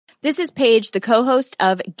This is Paige, the co-host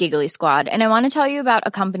of Giggly Squad, and I want to tell you about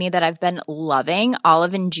a company that I've been loving,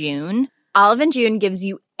 Olive & June. Olive & June gives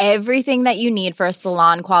you everything that you need for a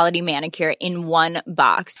salon-quality manicure in one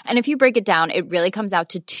box. And if you break it down, it really comes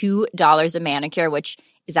out to $2 a manicure, which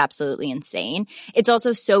is absolutely insane. It's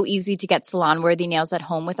also so easy to get salon-worthy nails at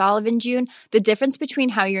home with Olive & June. The difference between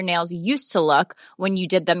how your nails used to look when you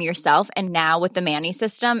did them yourself and now with the Mani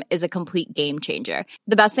system is a complete game changer.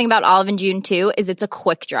 The best thing about Olive & June, too, is it's a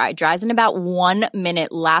quick dry. Dries in about 1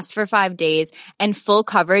 minute, lasts for 5 days, and full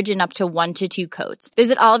coverage in up to 1 to 2 coats.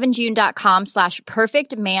 Visit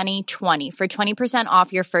oliveandjune.com/perfectmani20 for 20%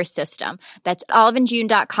 off your first system. That's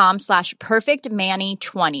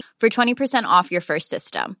oliveandjune.com/perfectmani20 for 20% off your first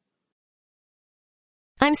system.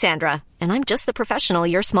 I'm Sandra, and I'm just the professional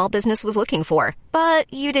your small business was looking for.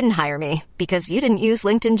 But you didn't hire me because you didn't use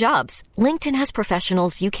LinkedIn Jobs. LinkedIn has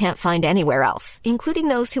professionals you can't find anywhere else, including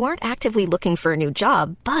those who aren't actively looking for a new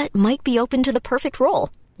job, but might be open to the perfect role,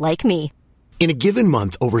 like me. In a given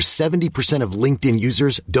month, over 70% of LinkedIn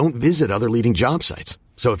users don't visit other leading job sites.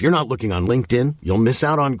 So if you're not looking on LinkedIn, you'll miss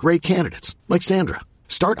out on great candidates, like Sandra.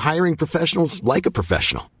 Start hiring professionals like a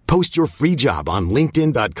professional. Post your free job on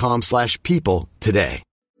linkedin.com/people today.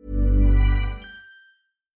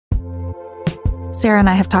 Sarah and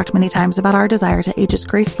I have talked many times about our desire to age as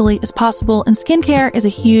gracefully as possible, and skincare is a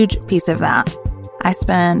huge piece of that. I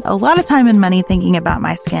spend a lot of time and money thinking about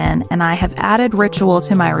my skin, and I have added Ritual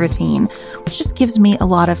to my routine, which just gives me a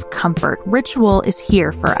lot of comfort. Ritual is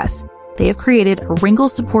here for us. They have created a wrinkle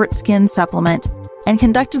support skin supplement and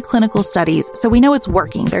conducted clinical studies, so we know it's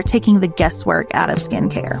working. They're taking the guesswork out of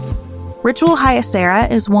skincare. Ritual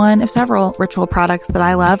Hyacera is one of several Ritual products that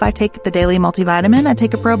I love. I take the daily multivitamin, I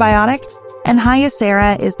take a probiotic, and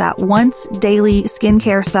Hyacera is that once daily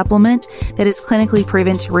skincare supplement that is clinically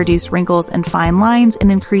proven to reduce wrinkles and fine lines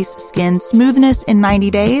and increase skin smoothness in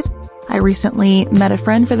 90 days. I recently met a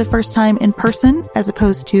friend for the first time in person as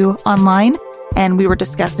opposed to online, and we were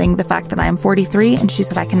discussing the fact that I am 43, and she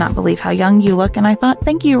said, "I cannot believe how young you look." And I thought,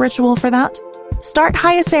 thank you, Ritual, for that. Start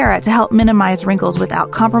Hyacera to help minimize wrinkles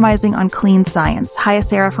without compromising on clean science.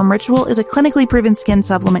 Hyacera from Ritual is a clinically proven skin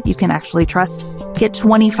supplement you can actually trust. Get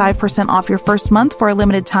 25% off your first month for a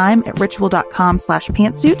limited time at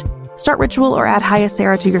ritual.com/pantsuit. Start Ritual or add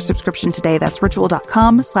Hyacera to your subscription today. That's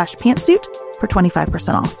ritual.com/pantsuit for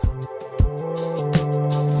 25% off.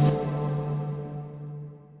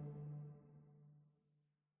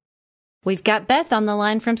 We've got Beth on the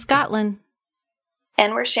line from Scotland.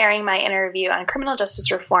 And we're sharing my interview on criminal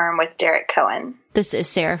justice reform with Derek Cohen. This is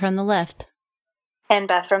Sarah from the left. And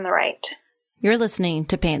Beth from the right. You're listening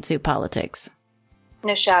to Pantsuit Politics.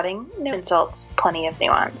 No shouting, no insults, plenty of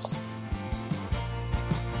nuance.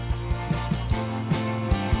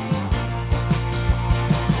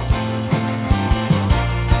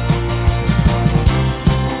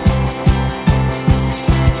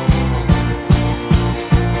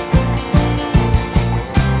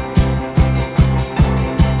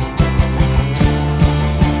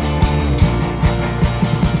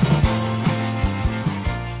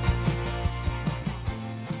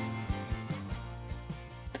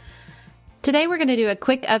 Today we're going to do a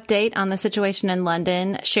quick update on the situation in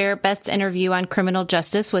London, share Beth's interview on criminal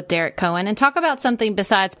justice with Derek Cohen, and talk about something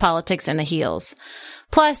besides politics and the heels.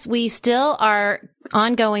 Plus, we still are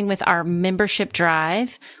ongoing with our membership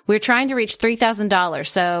drive. We're trying to reach $3,000,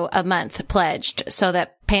 so a month pledged, so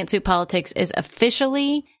that Pantsuit Politics is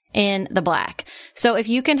officially in the black. So if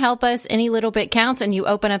you can help us, any little bit counts, and you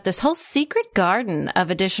open up this whole secret garden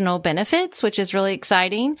of additional benefits, which is really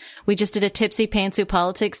exciting. We just did a Tipsy Pantsuit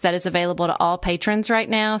Politics that is available to all patrons right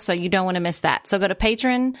now, so you don't want to miss that. So go to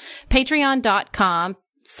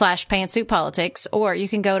patreon.com/Pantsuit Politics, or you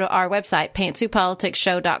can go to our website,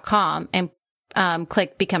 pantsuitpoliticsshow.com, and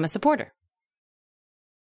click Become a Supporter.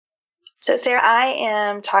 So, Sarah, I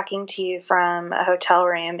am talking to you from a hotel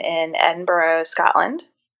room in Edinburgh, Scotland.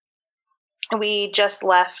 We just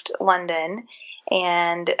left London,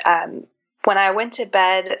 and when I went to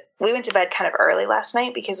bed, we went to bed kind of early last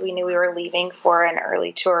night because we knew we were leaving for an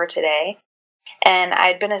early tour today. And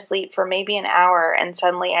I'd been asleep for maybe an hour, and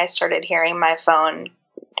suddenly I started hearing my phone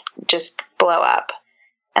just blow up.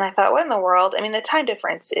 And I thought, what in the world? I mean, the time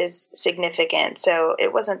difference is significant, so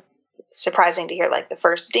it wasn't surprising to hear like the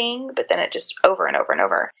first ding, but then it just over and over and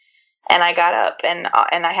over. And I got up and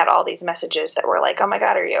I had all these messages that were like, "Oh my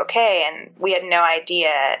God, are you okay?" And we had no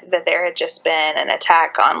idea that there had just been an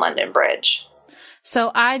attack on London Bridge.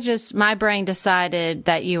 So my brain decided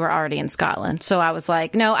that you were already in Scotland. So I was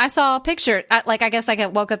like, no, I saw a picture. I guess I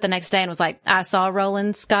woke up the next day and was like, I saw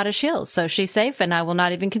Roland Scottish Hills. So she's safe, and I will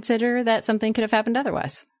not even consider that something could have happened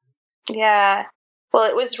otherwise. Yeah. Well,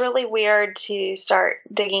 it was really weird to start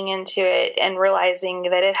digging into it and realizing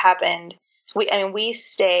that it happened. We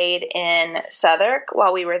stayed in Southwark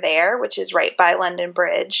while we were there, which is right by London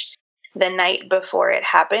Bridge. The night before it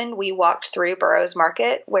happened, we walked through Burroughs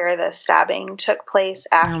Market where the stabbing took place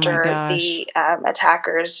after the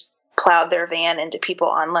attackers plowed their van into people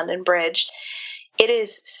on London Bridge. It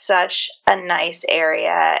is such a nice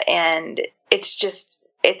area, and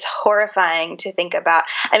it's horrifying to think about.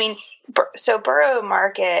 I mean, so Borough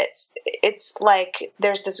Market, it's like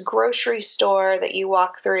there's this grocery store that you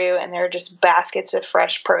walk through and there are just baskets of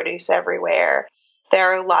fresh produce everywhere.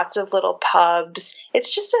 There are lots of little pubs.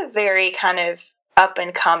 It's just a very kind of up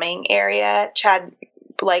and coming area. Chad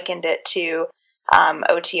likened it to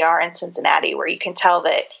OTR in Cincinnati, where you can tell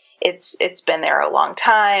that it's been there a long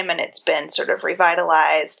time and it's been sort of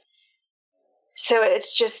revitalized. So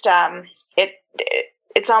it's just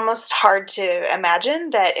it's almost hard to imagine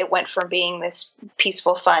that it went from being this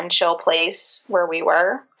peaceful, fun, chill place where we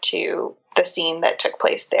were to the scene that took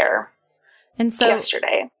place there. And so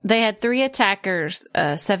yesterday, they had 3 attackers,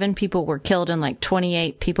 7 people were killed and like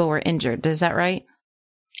 28 people were injured. Is that right?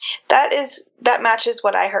 That matches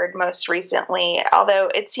what I heard most recently,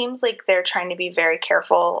 although it seems like they're trying to be very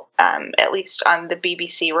careful, at least on the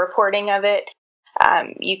BBC reporting of it.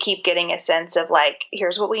 You keep getting a sense of like,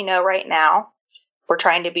 here's what we know right now. We're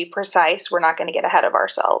trying to be precise. We're not going to get ahead of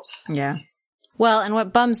ourselves. Yeah. Well, and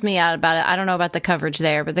what bums me out about it, I don't know about the coverage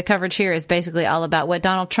there, but the coverage here is basically all about what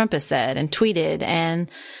Donald Trump has said and tweeted. And,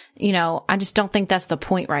 I just don't think that's the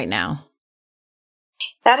point right now.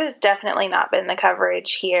 That has definitely not been the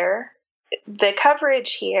coverage here. The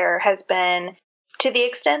coverage here has been, to the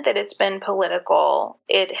extent that it's been political,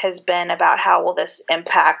 it has been about how will this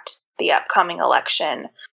impact the upcoming election.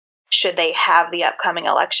 Should they have the upcoming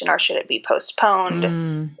election or should it be postponed?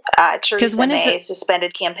 Theresa May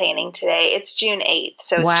suspended campaigning today. It's June 8th,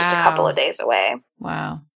 so it's just a couple of days away.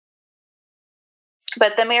 Wow.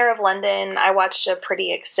 But the mayor of London, I watched a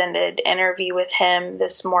pretty extended interview with him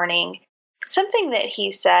this morning. Something that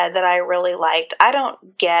he said that I really liked. I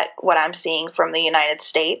don't get what I'm seeing from the United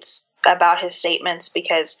States about his statements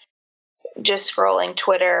because just scrolling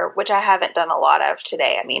Twitter, which I haven't done a lot of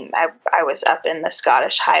today. I mean, I was up in the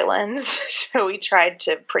Scottish Highlands, so we tried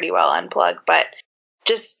to pretty well unplug. But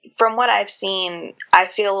just from what I've seen, I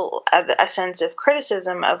feel a sense of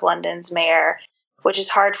criticism of London's mayor, which is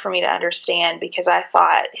hard for me to understand because I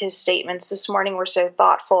thought his statements this morning were so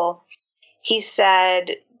thoughtful. He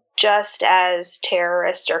said, just as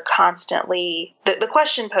terrorists are constantly, the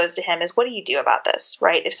question posed to him is, what do you do about this,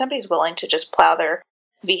 right? If somebody's willing to just plow their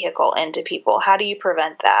vehicle into people, how do you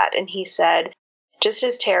prevent that? And he said, just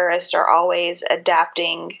as terrorists are always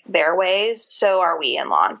adapting their ways, so are we in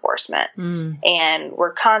law enforcement. And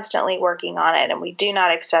we're constantly working on it, and we do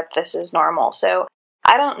not accept this as normal. So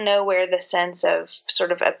I don't know where the sense of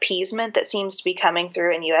sort of appeasement that seems to be coming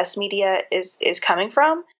through in U.S. media is coming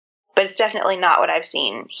from, but it's definitely not what I've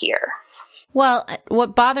seen here. Well,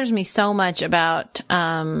 what bothers me so much about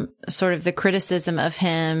sort of the criticism of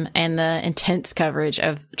him and the intense coverage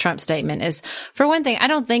of Trump's statement is, for one thing, I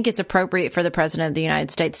don't think it's appropriate for the president of the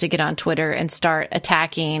United States to get on Twitter and start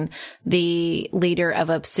attacking the leader of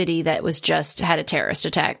a city that was just had a terrorist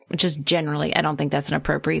attack, which is generally, I don't think that's an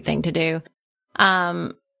appropriate thing to do.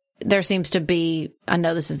 There seems to be, I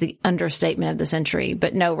know this is the understatement of the century,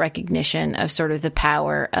 but no recognition of sort of the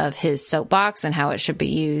power of his soapbox and how it should be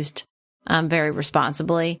used very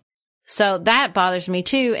responsibly. So that bothers me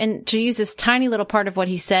too. And to use this tiny little part of what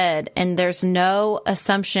he said, and there's no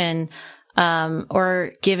assumption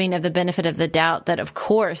or giving of the benefit of the doubt that, of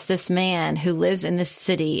course, this man who lives in this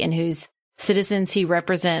city and whose citizens he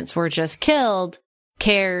represents were just killed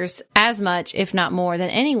cares as much, if not more than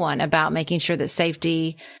anyone, about making sure that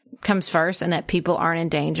safety comes first and that people aren't in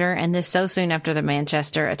danger. And this so soon after the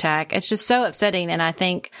Manchester attack, it's just so upsetting. And I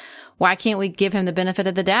think, why can't we give him the benefit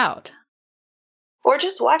of the doubt? Or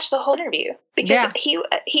just watch the whole interview, because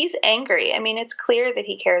he's angry. I mean, it's clear that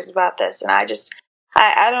he cares about this. And I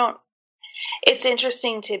don't, it's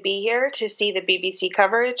interesting to be here to see the BBC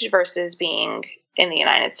coverage versus being in the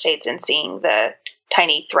United States and seeing the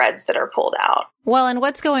tiny threads that are pulled out. Well, and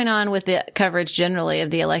what's going on with the coverage generally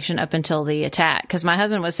of the election up until the attack? Because my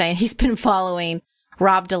husband was saying he's been following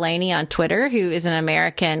Rob Delaney on Twitter, who is an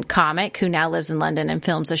American comic who now lives in London and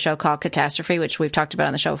films a show called Catastrophe, which we've talked about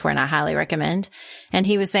on the show before and I highly recommend. And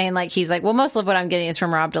he was saying, like, he's like, well, most of what I'm getting is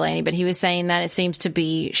from Rob Delaney, but he was saying that it seems to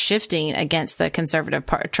be shifting against the conservative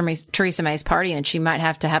Theresa May's party, and she might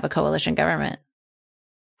have to have a coalition government.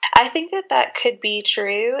 I think that could be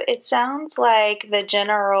true. It sounds like the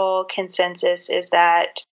general consensus is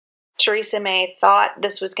that Theresa May thought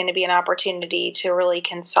this was going to be an opportunity to really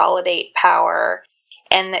consolidate power,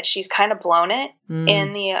 and that she's kind of blown it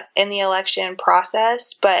in the election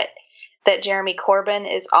process, but that Jeremy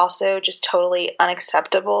Corbyn is also just totally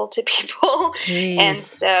unacceptable to people. Jeez. And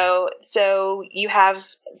so you have,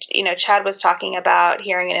 Chad was talking about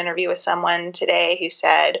hearing an interview with someone today who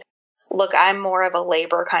said, look, I'm more of a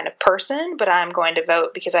Labor kind of person, but I'm going to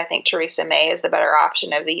vote because I think Theresa May is the better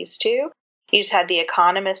option of these two. You just had The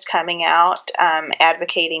Economist coming out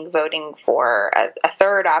advocating voting for a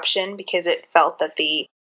third option because it felt that the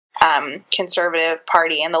Conservative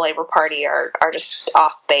Party and the Labor Party are just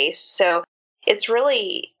off base. So it's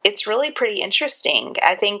really pretty interesting.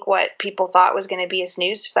 I think what people thought was going to be a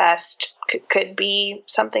snooze fest could be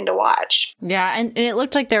something to watch. Yeah, and it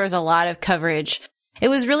looked like there was a lot of coverage. It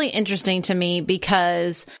was really interesting to me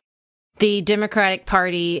because the Democratic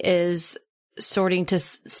Party is starting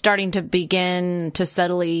to begin to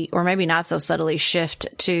subtly, or maybe not so subtly, shift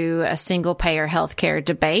to a single payer healthcare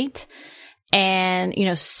debate. And,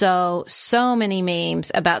 so many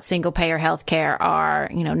memes about single payer healthcare are,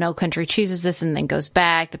 no country chooses this and then goes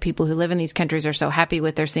back. The people who live in these countries are so happy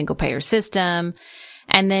with their single payer system.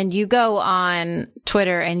 And then you go on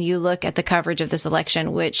Twitter and you look at the coverage of this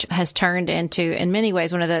election, which has turned into, in many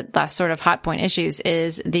ways, one of the last sort of hot point issues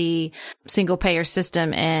is the single payer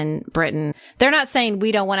system in Britain. They're not saying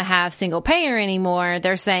we don't want to have single payer anymore.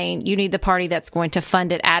 They're saying you need the party that's going to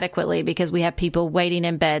fund it adequately because we have people waiting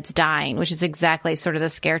in beds dying, which is exactly sort of the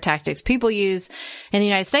scare tactics people use in the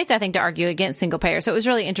United States, I think, to argue against single payer. So it was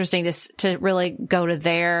really interesting to really go to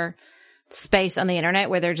their space on the internet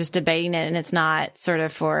where they're just debating it, and it's not sort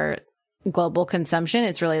of for global consumption.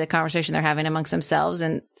 It's really the conversation they're having amongst themselves,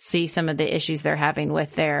 and see some of the issues they're having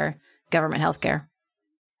with their government healthcare.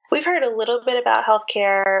 We've heard a little bit about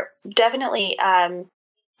healthcare. Definitely,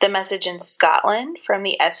 the message in Scotland from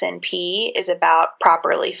the SNP is about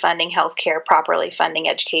properly funding healthcare, properly funding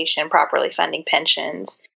education, properly funding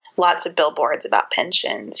pensions. Lots of billboards about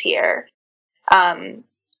pensions here.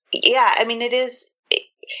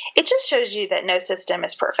 It just shows you that no system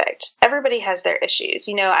is perfect. Everybody has their issues.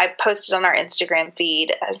 I posted on our Instagram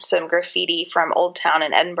feed some graffiti from Old Town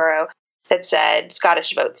in Edinburgh that said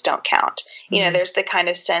Scottish votes don't count. There's the kind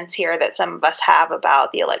of sense here that some of us have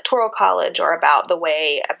about the Electoral College or about the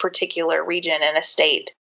way a particular region in a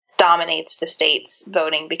state dominates the state's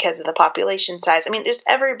voting because of the population size. Just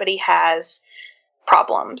everybody has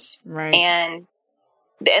problems. Right. And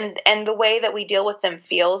the way that we deal with them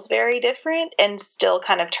feels very different and still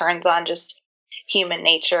kind of turns on just human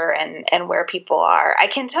nature and where people are. I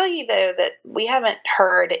can tell you, though, that we haven't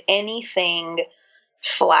heard anything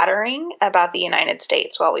flattering about the United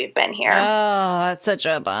States while we've been here. Oh, that's such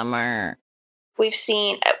a bummer. We've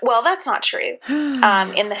seen, well, that's not true.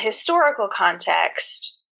 In the historical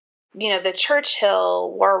context, the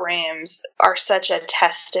Churchill war rooms are such a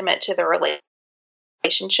testament to the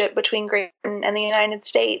relationship between Great Britain and the United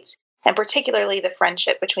States, and particularly the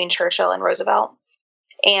friendship between Churchill and Roosevelt.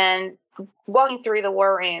 And walking through the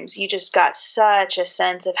war rooms, you just got such a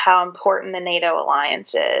sense of how important the NATO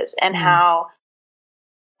alliance is and how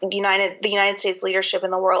the United States leadership in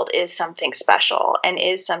the world is something special and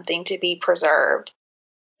is something to be preserved.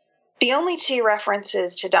 The only two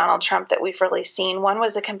references to Donald Trump that we've really seen, one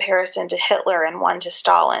was a comparison to Hitler and one to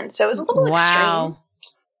Stalin. So it was a little extreme.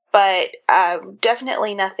 But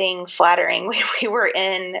definitely nothing flattering. We were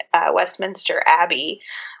in Westminster Abbey.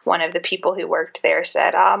 One of the people who worked there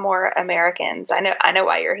said, more Americans. I know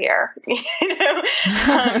why you're here. And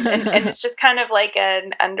it's just kind of like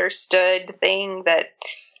an understood thing that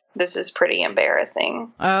this is pretty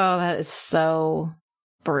embarrassing. Oh, that is so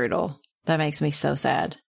brutal. That makes me so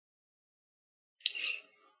sad.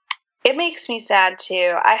 It makes me sad,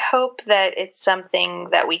 too. I hope that it's something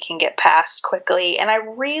that we can get past quickly. And I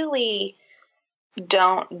really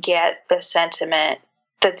don't get the sentiment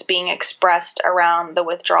that's being expressed around the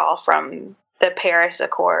withdrawal from the Paris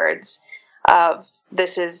Accords of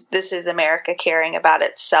this is America caring about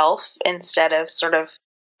itself instead of sort of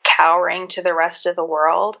cowering to the rest of the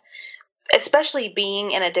world, especially being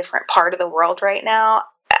in a different part of the world right now.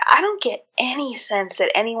 I don't get any sense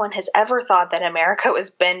that anyone has ever thought that America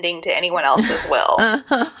was bending to anyone else's will.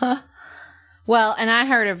 Well, and I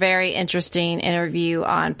heard a very interesting interview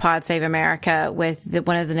on Pod Save America with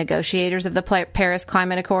one of the negotiators of the Paris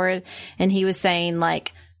Climate Accord. And he was saying,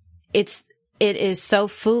 it is so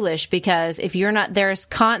foolish because if you're not, there's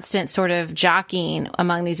constant sort of jockeying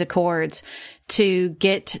among these accords to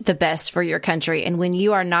get the best for your country. And when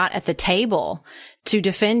you are not at the table to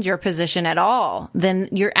defend your position at all, then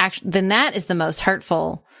that is the most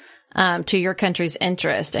hurtful to your country's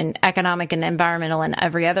interest and economic and environmental and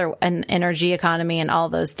every other and energy economy and all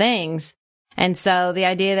those things. And so the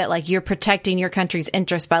idea that like you're protecting your country's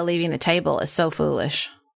interest by leaving the table is so foolish.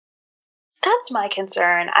 That's my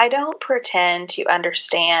concern. I don't pretend to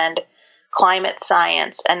understand climate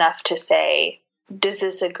science enough to say, does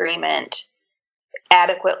this agreement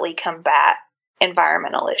adequately combat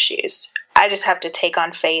environmental issues? I just have to take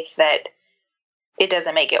on faith that it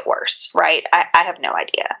doesn't make it worse, right? I have no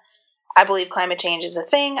idea. I believe climate change is a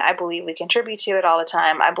thing. I believe we contribute to it all the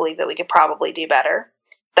time. I believe that we could probably do better.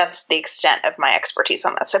 That's the extent of my expertise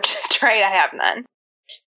on that subject, right? I have none.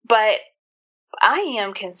 But I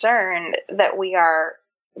am concerned that we are,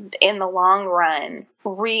 in the long run,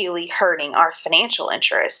 really hurting our financial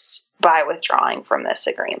interests by withdrawing from this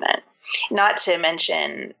agreement, not to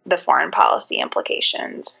mention the foreign policy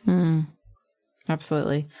implications.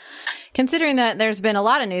 Absolutely. Considering that there's been a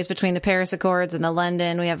lot of news between the Paris Accords and the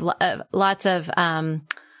London, we have lots of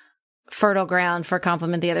fertile ground for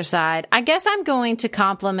compliment the other side. I guess I'm going to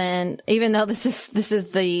compliment, even though this is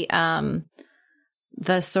the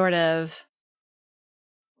sort of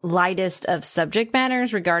lightest of subject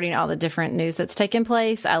matters regarding all the different news that's taken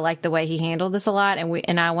place. I like the way he handled this a lot.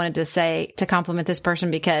 And I wanted to compliment this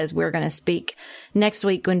person because we're going to speak next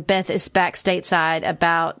week when Beth is back stateside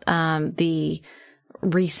about, the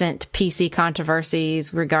recent PC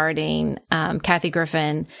controversies regarding, Kathy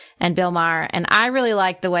Griffin and Bill Maher. And I really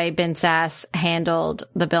like the way Ben Sasse handled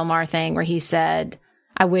the Bill Maher thing where he said,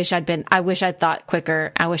 I wish I'd thought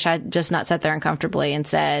quicker. I wish I'd just not sat there uncomfortably and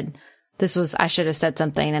said, I should have said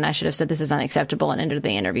something and I should have said this is unacceptable and ended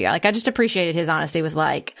the interview. Like, I just appreciated his honesty with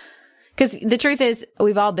because the truth is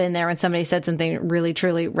we've all been there when somebody said something really,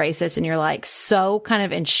 truly racist and you're like so kind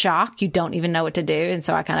of in shock, you don't even know what to do. And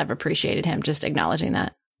so I kind of appreciated him just acknowledging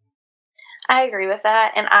that. I agree with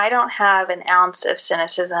that. And I don't have an ounce of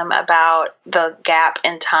cynicism about the gap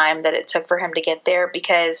in time that it took for him to get there,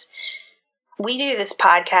 because we do this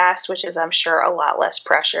podcast, which is, I'm sure, a lot less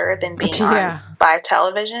pressure than being on live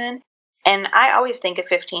television. And I always think of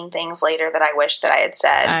 15 things later that I wish that I had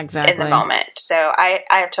said in the moment. So I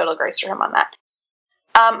have total grace for him on that.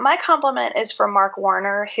 My compliment is for Mark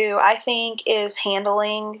Warner, who I think is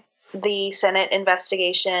handling the Senate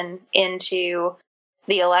investigation into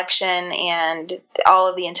the election and all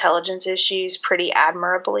of the intelligence issues pretty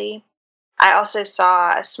admirably. I also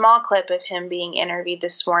saw a small clip of him being interviewed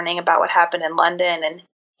this morning about what happened in London, and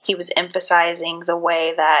he was emphasizing the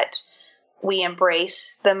way that we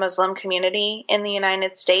embrace the Muslim community in the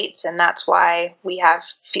United States, and that's why we have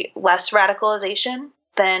less radicalization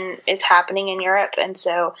than is happening in Europe. And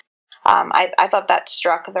so I thought that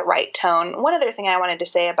struck the right tone. One other thing I wanted to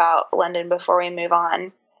say about London before we move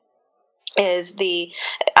on is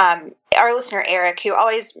our listener Eric, who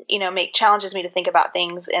always challenges me to think about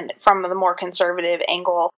things from the more conservative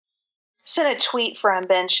angle, sent a tweet from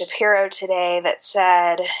Ben Shapiro today that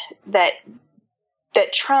said that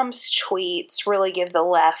Trump's tweets really give the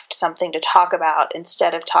left something to talk about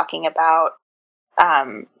instead of talking about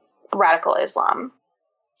radical Islam.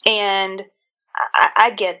 And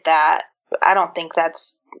I get that. I don't think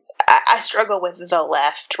I struggle with the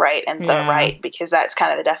left, right, and the right, because that's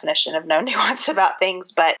kind of the definition of no nuance about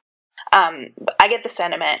things. But I get the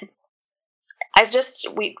sentiment.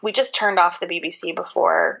 We just turned off the BBC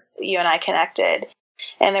before you and I connected,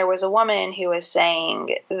 and there was a woman who was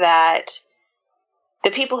saying that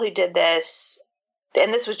the people who did this,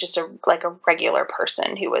 and this was just a regular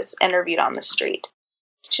person who was interviewed on the street.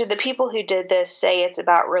 Should the people who did this say it's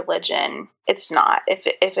about religion? It's not. If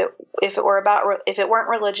it weren't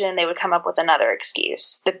religion, they would come up with another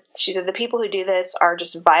excuse. She said the people who do this are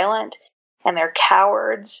just violent, and they're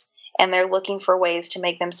cowards, and they're looking for ways to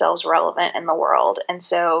make themselves relevant in the world. And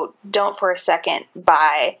so don't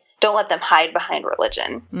let them hide behind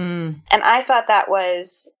religion. And I thought that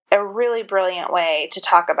was a really brilliant way to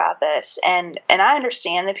talk about this. And I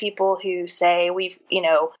understand the people who say we've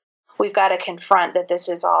got to confront that this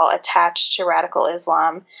is all attached to radical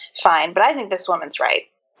Islam. Fine. But I think this woman's right.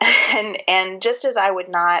 and just as I would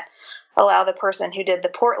not allow the person who did the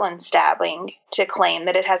Portland stabbing to claim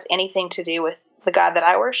that it has anything to do with the God that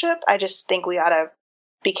I worship, I just think we ought to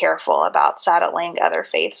be careful about saddling other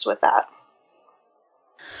faiths with that.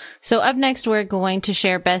 So up next, we're going to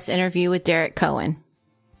share Beth's interview with Derek Cohen.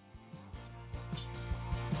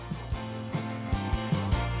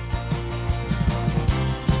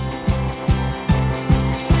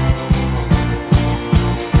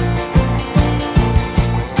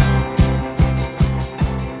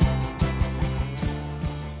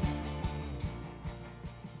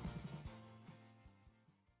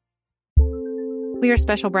 We are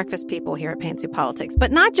special breakfast people here at Pantsuit Politics,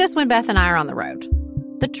 but not just when Beth and I are on the road.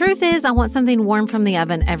 The truth is, I want something warm from the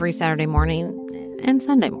oven every Saturday morning and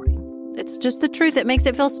Sunday morning. It's just the truth. It makes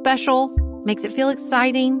it feel special, makes it feel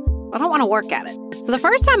exciting. I don't want to work at it. So the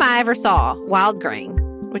first time I ever saw Wild Grain,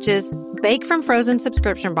 which is bake from frozen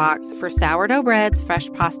subscription box for sourdough breads, fresh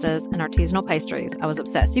pastas, and artisanal pastries, I was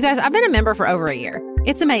obsessed. You guys, I've been a member for over a year.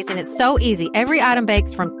 It's amazing. It's so easy. Every item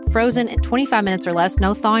bakes from frozen in 25 minutes or less,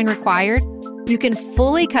 no thawing required. You can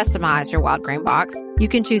fully customize your Wild Grain box. You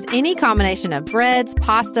can choose any combination of breads,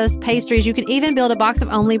 pastas, pastries. You can even build a box of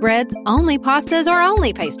only breads, only pastas, or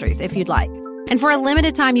only pastries if you'd like. And for a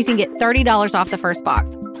limited time, you can get $30 off the first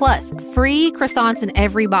box, plus free croissants in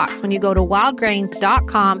every box when you go to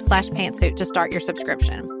wildgrain.com/pantsuit to start your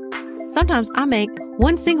subscription. Sometimes I make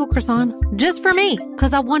one single croissant just for me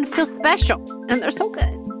because I want to feel special, and they're so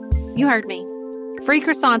good. You heard me. Free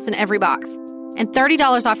croissants in every box, and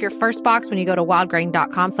 $30 off your first box when you go to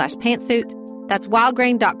wildgrain.com/pantsuit. That's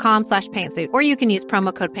wildgrain.com/pantsuit, or you can use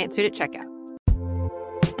promo code pantsuit at checkout.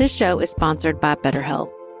 This show is sponsored by BetterHelp.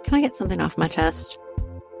 Can I get something off my chest?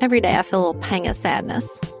 Every day I feel a little pang of sadness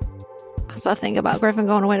because I think about Griffin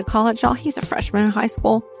going away to college. Y'all, he's a freshman in high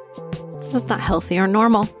school. This is not healthy or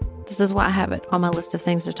normal. This is why I have it on my list of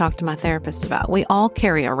things to talk to my therapist about. We all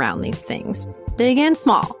carry around these things, big and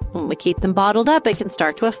small. When we keep them bottled up, it can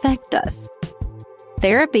start to affect us.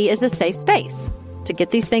 Therapy is a safe space to get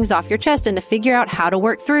these things off your chest and to figure out how to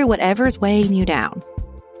work through whatever is weighing you down.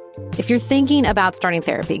 If you're thinking about starting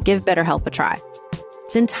therapy, give BetterHelp a try.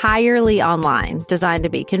 It's entirely online, designed to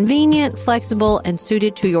be convenient, flexible, and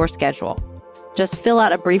suited to your schedule. Just fill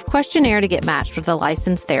out a brief questionnaire to get matched with a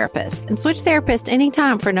licensed therapist and switch therapists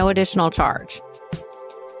anytime for no additional charge.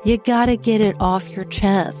 You gotta get it off your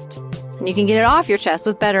chest. And you can get it off your chest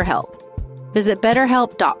with BetterHelp. Visit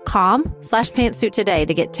betterhelp.com/pantsuit today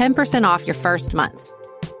to get 10% off your first month.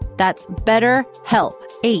 That's BetterHelp,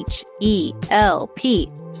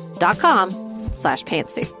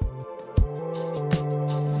 HELP.com/pantsuit.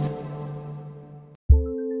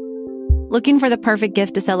 Looking for the perfect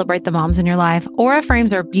gift to celebrate the moms in your life? Aura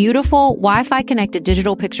frames are beautiful, Wi-Fi connected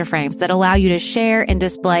digital picture frames that allow you to share and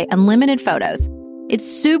display unlimited photos. It's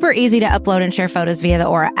super easy to upload and share photos via the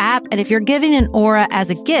Aura app. And if you're giving an Aura as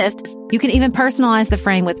a gift, you can even personalize the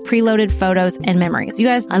frame with preloaded photos and memories. You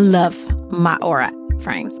guys, I love my Aura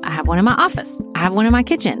frames. I have one in my office. I have one in my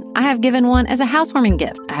kitchen. I have given one as a housewarming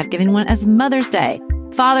gift. I have given one as Mother's Day,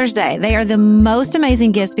 Father's Day. They are the most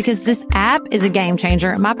amazing gifts because this app is a game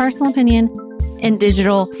changer, in my personal opinion, in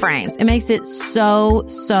digital frames. It makes it so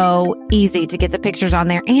easy to get the pictures on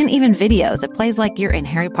there and even videos. It plays like you're in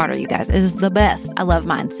Harry Potter, you guys. It is the best. I love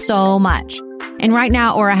mine so much. And right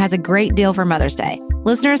now, Aura has a great deal for Mother's Day.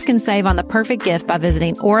 Listeners can save on the perfect gift by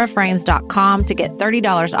visiting auraframes.com to get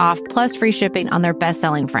 $30 off plus free shipping on their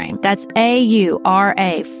best-selling frame. That's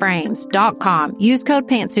AURA frames.com. Use code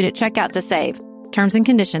PANTSUIT at checkout to save. Terms and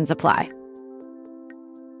conditions apply.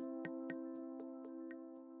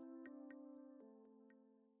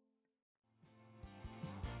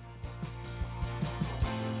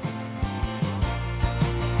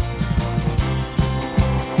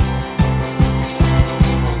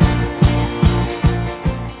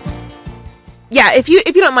 Yeah, if you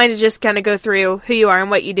don't mind to just kind of go through who you are and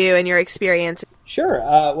what you do and your experience. Sure.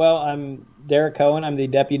 Well, I'm Derek Cohen. I'm the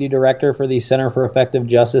Deputy Director for the Center for Effective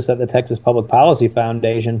Justice at the Texas Public Policy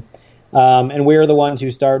Foundation. And we are the ones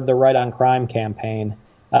who started the Right on Crime campaign.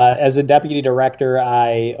 As a Deputy Director,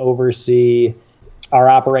 I oversee our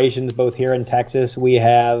operations both here in Texas. We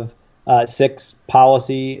have 6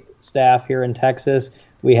 policy staff here in Texas.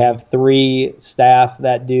 We have 3 staff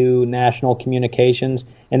that do national communications.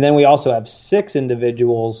 And then we also have 6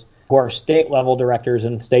 individuals who are state-level directors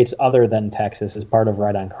in states other than Texas as part of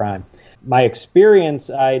Right on Crime. My experience,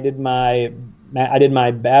 I did my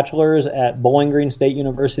bachelor's at Bowling Green State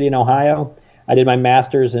University in Ohio. I did my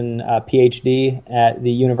master's and PhD at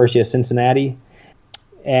the University of Cincinnati.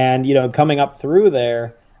 And, coming up through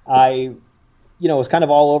there, I was kind of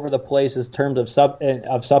all over the place in terms of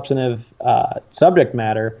substantive subject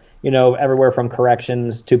matter, everywhere from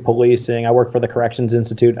corrections to policing. I worked for the Corrections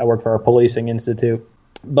Institute. I worked for our Policing Institute.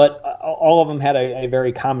 But all of them had a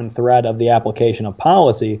very common thread of the application of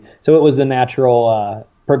policy. So it was the natural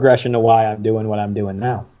progression to why I'm doing what I'm doing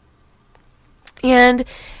now. And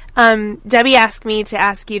Debbie asked me to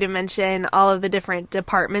ask you to mention all of the different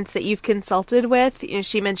departments that you've consulted with.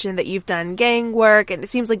 She mentioned that you've done gang work, and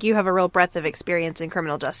it seems like you have a real breadth of experience in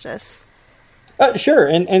criminal justice. Sure.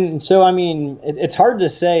 And so, it's hard to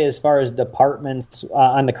say as far as departments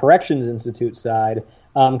on the Corrections Institute side,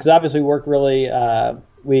 because obviously we worked really,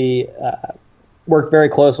 worked very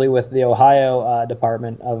closely with the Ohio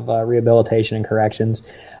Department of Rehabilitation and Corrections.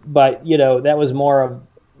 But, that was more of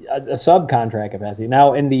a subcontract capacity.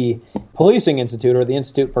 Now, in the Policing Institute, or the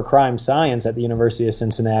Institute for Crime Science at the University of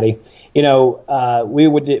Cincinnati,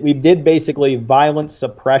 we did basically violence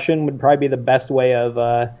suppression would probably be the best way of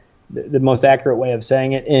the most accurate way of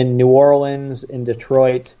saying it, in New Orleans, in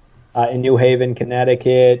Detroit, in New Haven,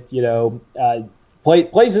 Connecticut,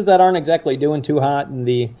 places that aren't exactly doing too hot and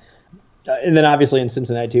then obviously in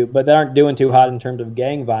Cincinnati too, but that aren't doing too hot in terms of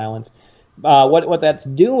gang violence. What that's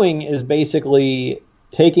doing is basically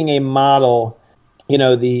taking a model,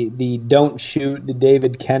 the don't shoot, the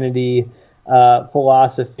David Kennedy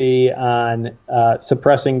philosophy on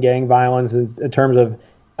suppressing gang violence in terms of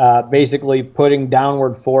basically putting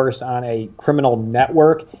downward force on a criminal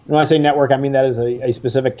network. And when I say network, I mean that is a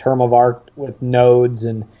specific term of art with nodes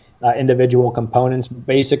and individual components,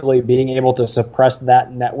 basically being able to suppress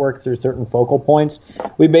that network through certain focal points.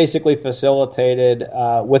 We basically facilitated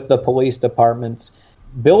with the police departments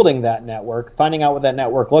building that network, finding out what that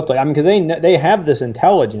network looked like. I mean, because they have this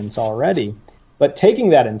intelligence already, but taking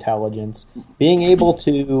that intelligence, being able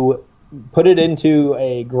to put it into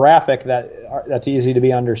a graphic that's easy to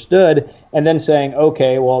be understood, and then saying,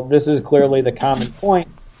 okay, well, this is clearly the common point.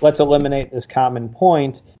 Let's eliminate this common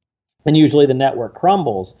point. And usually the network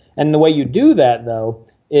crumbles. And the way you do that, though,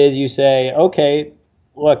 is you say, okay,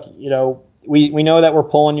 look, we know that we're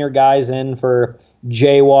pulling your guys in for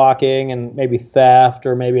jaywalking and maybe theft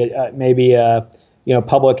or maybe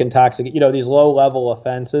public intoxication, these low-level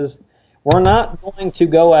offenses. We're not going to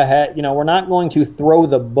go ahead, we're not going to throw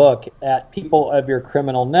the book at people of your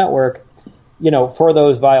criminal network, for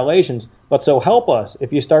those violations. But so help us.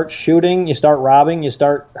 If you start shooting, you start robbing, you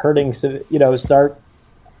start hurting,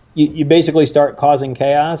 you basically start causing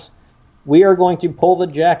chaos, we are going to pull the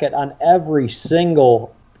jacket on every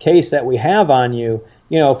single case that we have on you,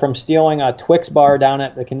 from stealing a Twix bar down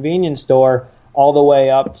at the convenience store all the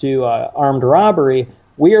way up to armed robbery.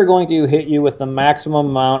 We are going to hit you with the maximum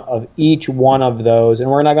amount of each one of those,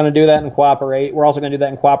 and we're not going to do that in cooperation. We're also going to do that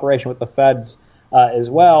in cooperation with the feds as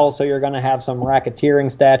well. So you're going to have some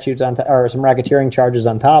racketeering statutes or some racketeering charges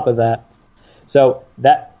on top of that. So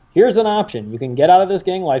here's an option. You can get out of this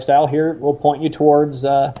gang lifestyle. Here, we'll point you towards,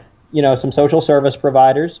 some social service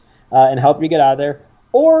providers and help you get out of there.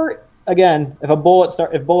 Or again,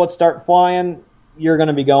 if bullets start flying, you're going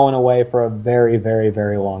to be going away for a very, very,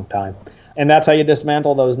 very long time. And that's how you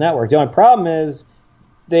dismantle those networks. The only problem is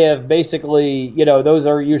they have basically, those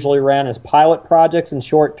are usually ran as pilot projects in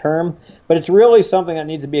short term, but it's really something that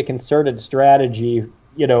needs to be a concerted strategy,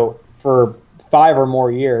 for 5 or more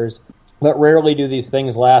years. But rarely do these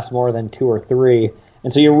things last more than 2 or 3.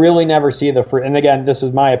 And so you really never see the fruit. And again, this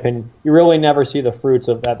is my opinion. You really never see the fruits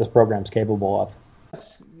that this program's capable of.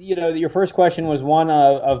 Your first question was one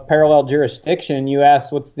of parallel jurisdiction. You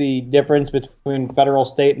asked what's the difference between federal,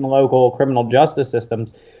 state, and local criminal justice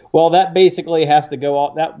systems. Well, that basically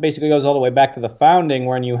goes all the way back to the founding,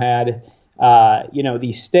 when you had,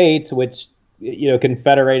 the states, which,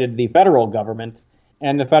 confederated the federal government.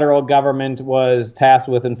 And the federal government was tasked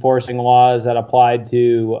with enforcing laws that applied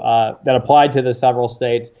to the several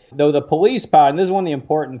states. Though the police power, and this is one of the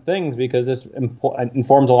important things because this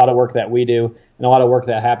informs a lot of work that we do and a lot of work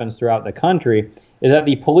that happens throughout the country, is that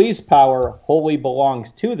the police power wholly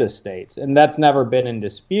belongs to the states, and that's never been in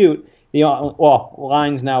dispute.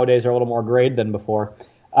 Lines nowadays are a little more grayed than before,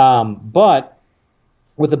 but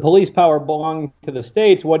with the police power belonging to the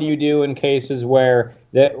states, what do you do in cases where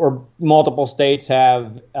multiple states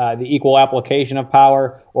have the equal application of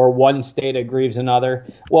power, or one state aggrieves another?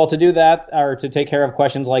 Well, to do that, or to take care of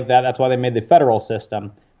questions like that, that's why they made the federal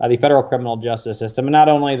system, the federal criminal justice system. And not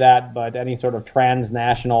only that, but any sort of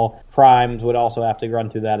transnational crimes would also have to run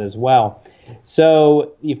through that as well.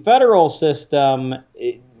 So the federal system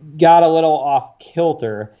got a little off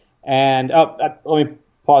kilter. And let me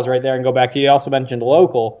pause right there and go back to, you also mentioned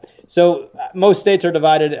local. So most states are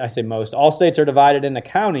divided, all states are divided into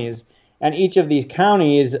counties, and each of these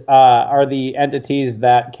counties are the entities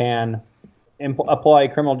that can apply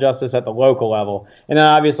criminal justice at the local level. And then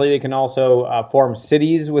obviously they can also form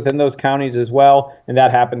cities within those counties as well, and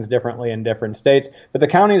that happens differently in different states. But the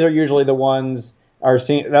counties are usually the ones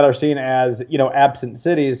that are seen as, absent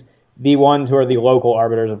cities, the ones who are the local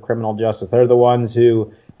arbiters of criminal justice. They're the ones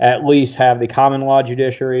who at least have the common law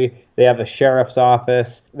judiciary. They have the sheriff's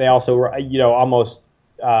office. They also, almost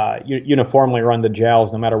uniformly run the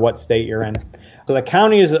jails no matter what state you're in. So the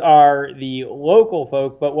counties are the local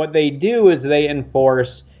folk, but what they do is they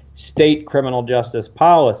enforce state criminal justice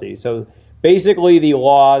policy. So basically the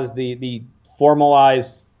laws, the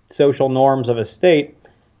formalized social norms of a state,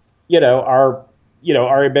 are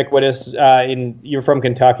are ubiquitous. You're from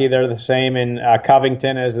Kentucky. They're the same in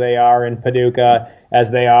Covington as they are in Paducah,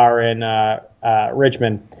 as they are in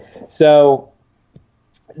Richmond. So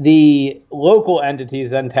the local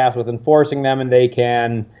entities then tasked with enforcing them, and they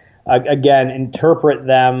can, again, interpret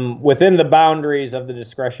them within the boundaries of the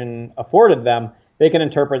discretion afforded them. They can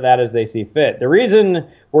interpret that as they see fit. The reason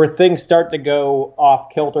where things start to go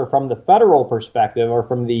off kilter from the federal perspective, or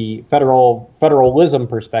from the federalism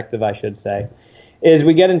perspective, I should say, is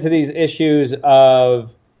we get into these issues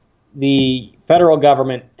of the federal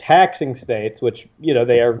government taxing states, which,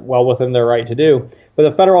 they are well within their right to do, but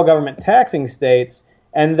the federal government taxing states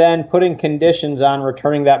and then putting conditions on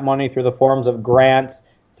returning that money through the forms of grants,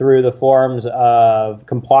 through the forms of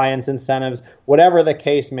compliance incentives, whatever the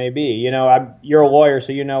case may be. You're a lawyer,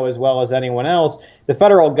 so you know as well as anyone else, the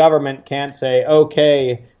federal government can't say,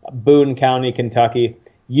 okay, Boone County, Kentucky,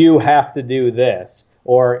 you have to do this.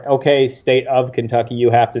 Or, okay, state of Kentucky, you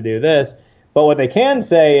have to do this. But what they can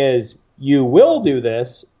say is, you will do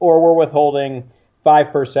this, or we're withholding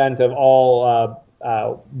 5% of all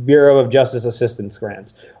Bureau of Justice assistance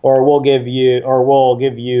grants, or we'll give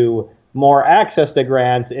you more access to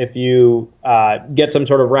grants if you get some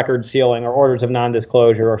sort of record sealing or orders of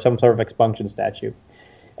non-disclosure or some sort of expunction statute.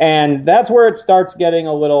 And that's where it starts getting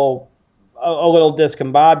a little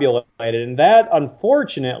discombobulated, and that,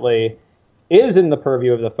 unfortunately, is in the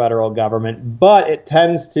purview of the federal government, but it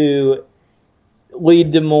tends to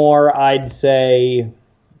lead to more, I'd say,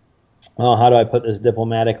 how do I put this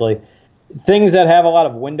diplomatically? Things that have a lot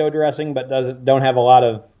of window dressing, but don't have a lot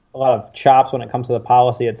of chops when it comes to the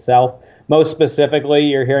policy itself. Most specifically,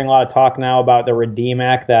 you're hearing a lot of talk now about the REDEEM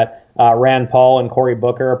Act that Rand Paul and Cory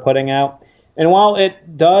Booker are putting out. And while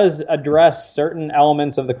it does address certain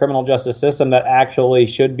elements of the criminal justice system that actually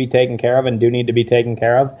should be taken care of and do need to be taken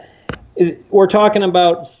care of, we're talking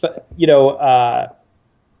about,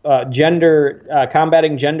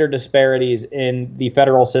 combating gender disparities in the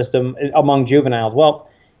federal system among juveniles. Well,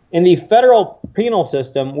 in the federal penal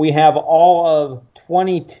system, we have all of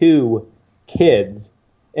 22 kids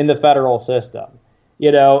in the federal system.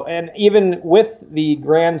 And even with the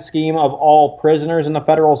grand scheme of all prisoners in the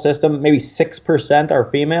federal system, maybe 6%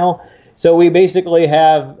 are female. So we basically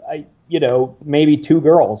have, maybe 2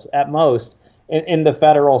 girls at most in the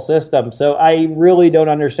federal system. So I really don't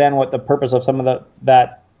understand what the purpose of some of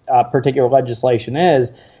that particular legislation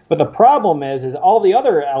is. But the problem is all the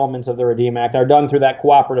other elements of the REDEEM Act are done through that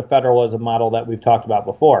cooperative federalism model that we've talked about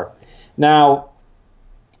before. Now,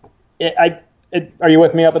 are you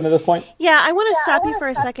with me up until this point? Yeah, I want to stop you for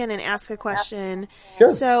a second and ask a question. Sure.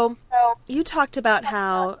 So you talked about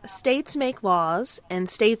how states make laws and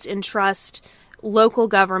states entrust local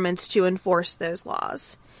governments to enforce those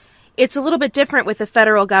laws. It's a little bit different with the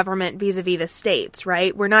federal government vis-a-vis the states,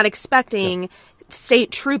 right? We're not expecting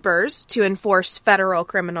state troopers to enforce federal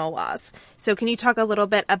criminal laws. So can you talk a little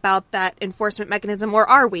bit about that enforcement mechanism, or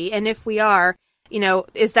are we? And if we are,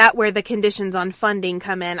 is that where the conditions on funding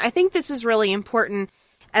come in? I think this is really important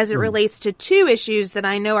as it relates to 2 issues that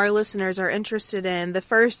I know our listeners are interested in. The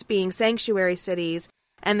first being sanctuary cities,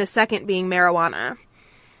 and the second being marijuana.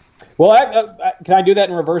 Well, can I do that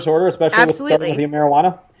in reverse order, especially starting with the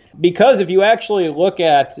marijuana? Because if you actually look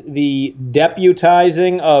at the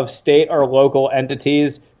deputizing of state or local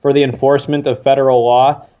entities for the enforcement of federal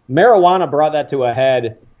law, marijuana brought that to a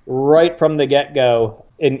head right from the get-go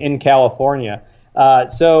in California.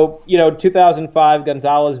 2005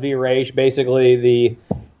 Gonzalez v. Raich, basically the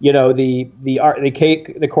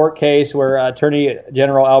court case where Attorney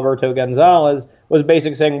General Alberto Gonzalez was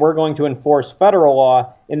basically saying we're going to enforce federal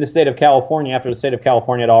law in the state of California after the state of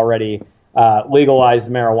California had already legalized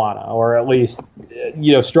marijuana, or at least,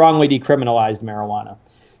 strongly decriminalized marijuana.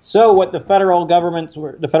 So what the federal government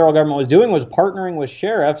was doing was partnering with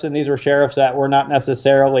sheriffs, and these were sheriffs that were not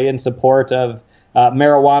necessarily in support of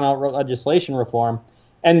marijuana legislation reform,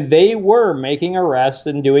 and they were making arrests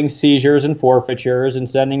and doing seizures and forfeitures and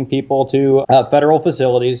sending people to federal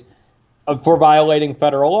facilities for violating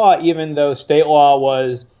federal law, even though state law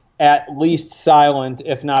was at least silent,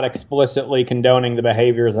 if not explicitly condoning the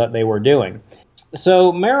behaviors that they were doing.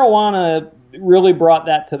 So marijuana really brought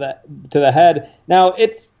that to the head. Now,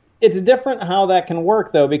 it's different how that can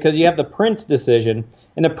work, though, because you have the Prince decision,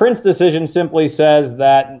 and the Prince decision simply says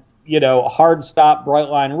that, hard stop, bright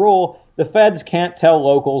line rule, the feds can't tell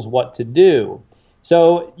locals what to do.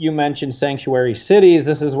 So you mentioned sanctuary cities.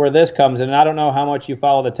 This is where this comes in. And I don't know how much you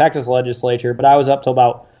follow the Texas legislature, but I was up till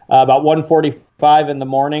about 1:45 in the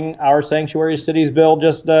morning. Our sanctuary cities bill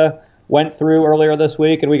just went through earlier this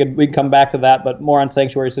week, and we'd come back to that, but more on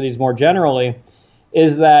sanctuary cities more generally.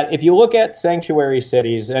 is that if you look at sanctuary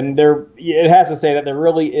cities, and it has to say that there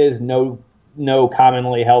really is no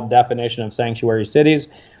commonly held definition of sanctuary cities.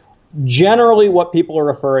 Generally, what people are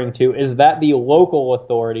referring to is that the local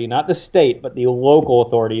authority, not the state, but the local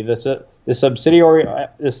authority, the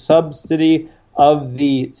subsidy of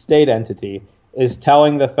the state entity, is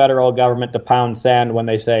telling the federal government to pound sand when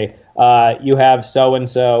they say, you have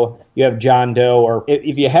so-and-so, you have John Doe, or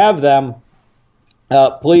if you have them,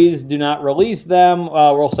 please do not release them.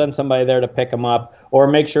 We'll send somebody there to pick them up, or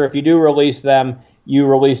make sure if you do release them, you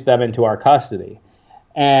release them into our custody.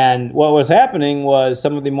 And what was happening was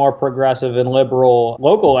some of the more progressive and liberal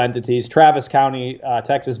local entities, Travis County,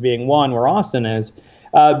 Texas being one, where Austin is,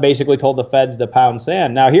 basically told the feds to pound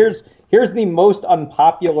sand. Now, here's the most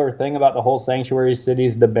unpopular thing about the whole sanctuary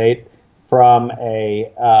cities debate from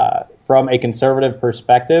a conservative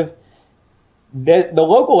perspective. The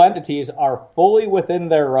local entities are fully within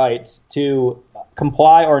their rights to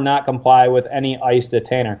comply or not comply with any ICE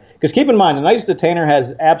detainer. Because keep in mind, an ICE detainer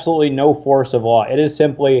has absolutely no force of law. It is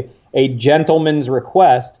simply a gentleman's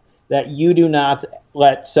request that you do not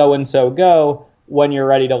let so-and-so go. When you're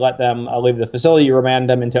ready to let them leave the facility, you remand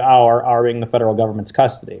them into our being the federal government's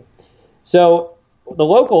custody. So the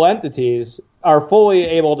local entities are fully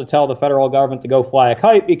able to tell the federal government to go fly a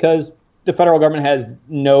kite because the federal government has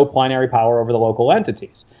no plenary power over the local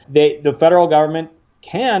entities. The federal government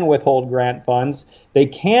can withhold grant funds. They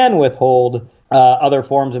can withhold other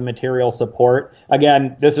forms of material support.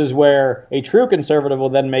 Again, this is where a true conservative will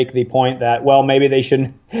then make the point that, well, maybe they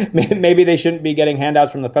shouldn't be getting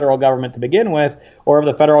handouts from the federal government to begin with, or if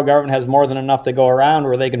the federal government has more than enough to go around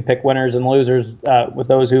where they can pick winners and losers with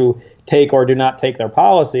those who take or do not take their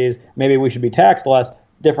policies, maybe we should be taxed less.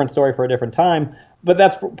 Different story for a different time. But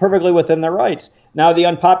that's perfectly within their rights. Now, the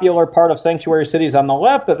unpopular part of sanctuary cities on the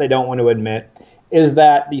left that they don't want to admit is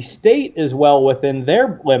that the state is well within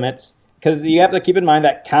their limits, because you have to keep in mind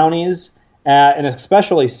that counties and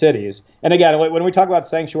especially cities, and again, when we talk about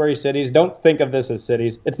sanctuary cities, don't think of this as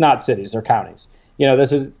cities. It's not cities, they're counties.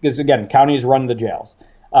 This is because, again, counties run the jails.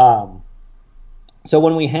 So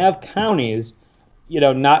when we have counties,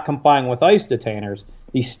 not complying with ICE detainers,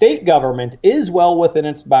 the state government is well within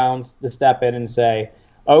its bounds to step in and say,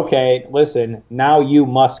 okay, listen, now you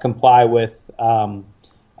must comply with ICE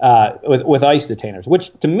detainers,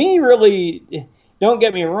 which to me really, don't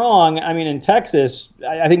get me wrong, I mean, in Texas,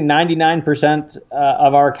 I think 99%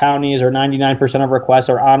 of our counties or 99% of requests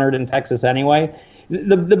are honored in Texas anyway.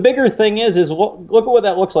 The bigger thing is look at what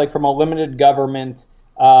that looks like from a limited government,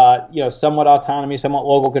 somewhat autonomy, somewhat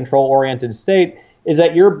local control-oriented state, is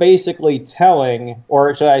that you're basically telling,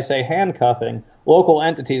 or should I say handcuffing, local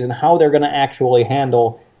entities and how they're going to actually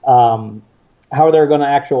handle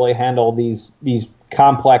these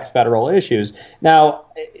complex federal issues. Now,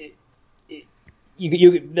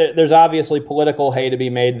 there's obviously political hay to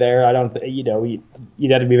be made there.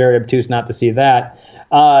 You'd have to be very obtuse not to see that.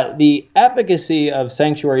 The efficacy of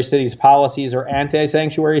sanctuary cities policies or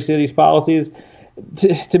anti-sanctuary cities policies,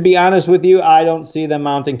 to be honest with you, I don't see them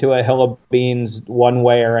mounting to a hill of beans one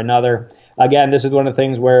way or another. Again, this is one of the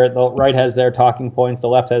things where the right has their talking points, the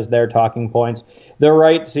left has their talking points. The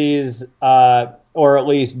right sees, or at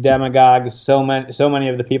least demagogues, so many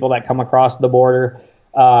of the people that come across the border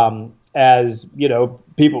as,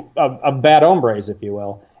 people of bad hombres, if you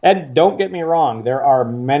will. And don't get me wrong, there are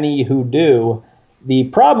many who do. The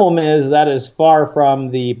problem is that is far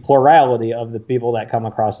from the plurality of the people that come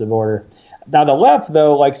across the border. Now, the left,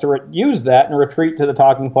 though, likes to use that and retreat to the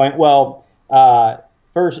talking point, well,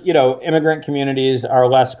 first, immigrant communities are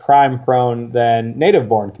less crime-prone than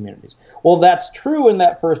native-born communities. Well, that's true in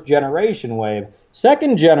that first generation wave.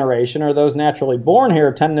 Second generation, or those naturally born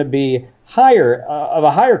here, tend to be of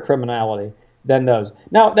a higher criminality than those.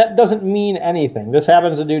 Now, that doesn't mean anything. This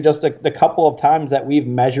happens to do just the couple of times that we've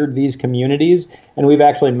measured these communities, and we've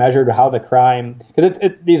actually measured how the crime, because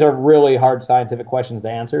these are really hard scientific questions to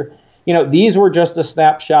answer. These were just the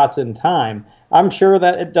snapshots in time. I'm sure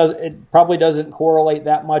that it probably doesn't correlate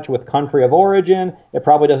that much with country of origin. It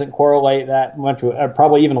probably doesn't correlate that much,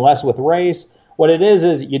 probably even less with race. What it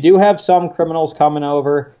is you do have some criminals coming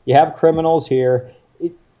over. You have criminals here.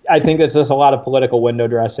 I think it's just a lot of political window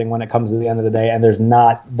dressing when it comes to the end of the day, and there's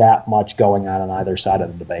not that much going on either side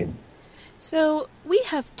of the debate. So we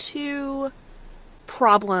have two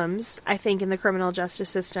problems, I think, in the criminal justice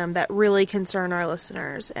system that really concern our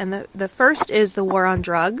listeners. And the first is the war on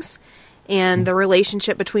drugs and the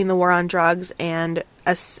relationship between the war on drugs and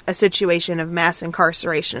a situation of mass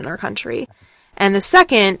incarceration in our country. And the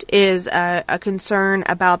second is a concern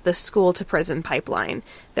about the school-to-prison pipeline,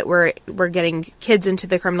 that we're getting kids into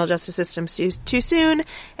the criminal justice system too soon,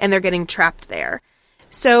 and they're getting trapped there.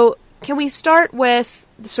 So can we start with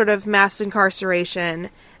sort of mass incarceration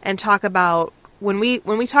and talk about when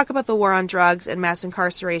we talk about the war on drugs and mass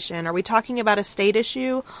incarceration, are we talking about a state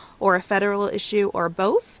issue or a federal issue or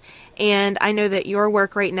both? And I know that your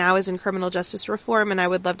work right now is in criminal justice reform, and I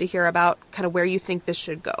would love to hear about kind of where you think this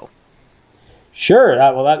should go. Sure.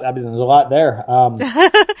 There's a lot there.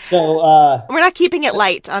 We're not keeping it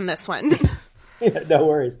light on this one. Yeah, no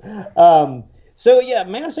worries.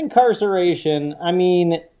 Mass incarceration, I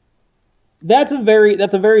mean, that's a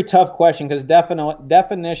very tough question because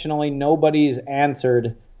definitionally nobody's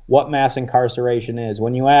answered what mass incarceration is.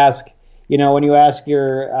 When you ask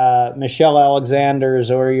your Michelle Alexanders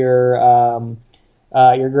or your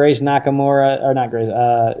Grace Nakamura, or not Grace,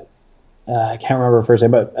 I can't remember her first name,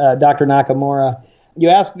 but Dr. Nakamura, you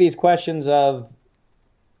ask these questions of,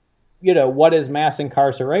 what is mass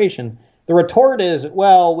incarceration? The retort is,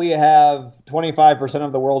 well, we have 25%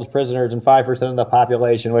 of the world's prisoners and 5% of the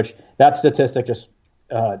population, which that statistic just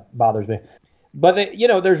bothers me. But,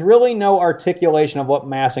 there's really no articulation of what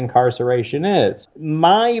mass incarceration is.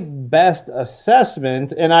 My best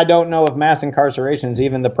assessment, and I don't know if mass incarceration is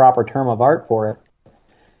even the proper term of art for it,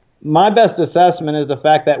 my best assessment is the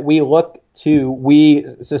fact that we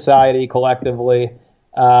society collectively,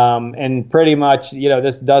 and pretty much,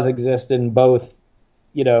 this does exist in both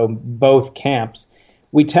camps.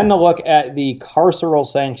 We tend to look at the carceral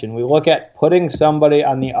sanction. We look at putting somebody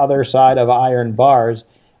on the other side of iron bars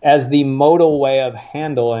as the modal way of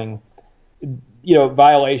handling,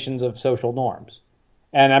 violations of social norms.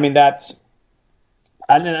 And I mean,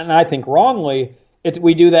 and I think wrongly,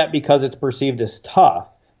 we do that because it's perceived as tough.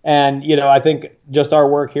 And, I think just our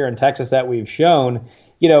work here in Texas that we've shown,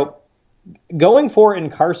 going for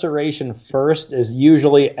incarceration first is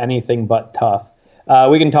usually anything but tough.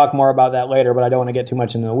 We can talk more about that later, but I don't want to get too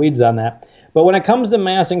much into the weeds on that. But when it comes to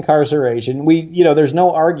mass incarceration, there's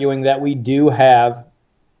no arguing that we do have,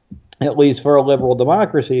 at least for a liberal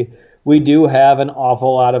democracy, we do have an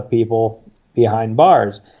awful lot of people behind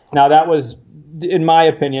bars. Now, that was, in my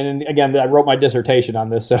opinion, and again, I wrote my dissertation on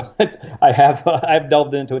this, so I've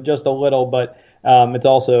delved into it just a little, but it's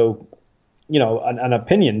also, an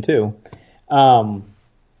opinion too.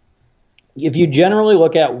 If you generally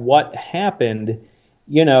look at what happened,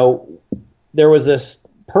 there was this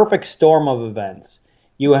perfect storm of events.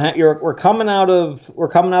 We're coming out of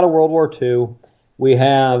World War II. We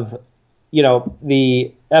have,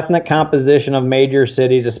 the ethnic composition of major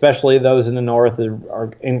cities, especially those in the north,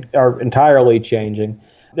 are entirely changing.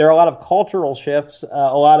 There are a lot of cultural shifts,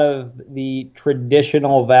 a lot of the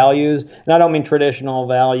traditional values, and I don't mean traditional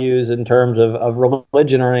values in terms of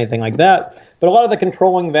religion or anything like that, but a lot of the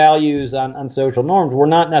controlling values on social norms were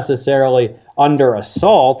not necessarily under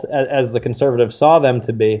assault as the conservatives saw them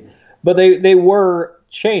to be, but they were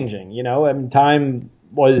changing, and time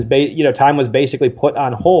was basically put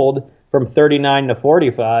on hold from 39 to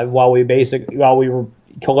 45 while we were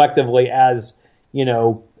collectively as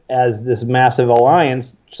this massive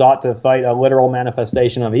alliance sought to fight a literal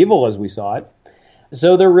manifestation of evil as we saw it.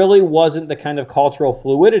 So there really wasn't the kind of cultural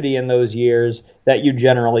fluidity in those years that you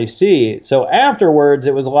generally see. So afterwards,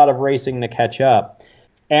 it was a lot of racing to catch up.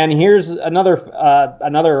 And here's another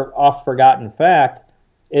oft-forgotten fact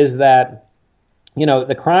is that,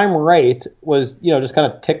 the crime rate was, just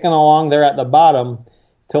kind of ticking along there at the bottom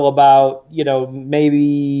till about,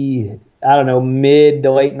 maybe, mid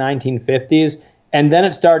to late 1950s. And then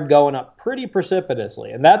it started going up pretty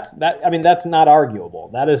precipitously. And that's not arguable.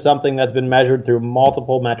 That is something that's been measured through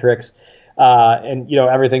multiple metrics, and,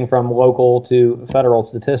 everything from local to federal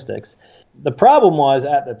statistics. The problem was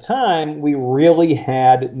at the time, we really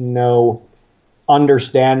had no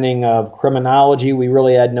understanding of criminology. We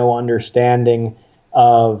really had no understanding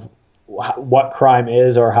of what crime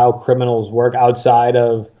is or how criminals work outside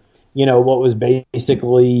of, what was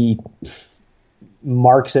basically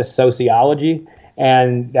Marxist sociology.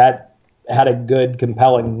 And that had a good,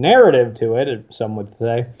 compelling narrative to it, some would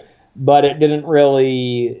say, but it didn't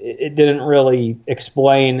really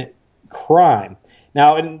explain crime.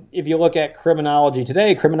 Now, and if you look at criminology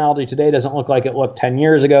today doesn't look like it looked 10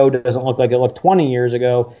 years ago, doesn't look like it looked 20 years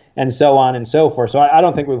ago, and so on and so forth. So I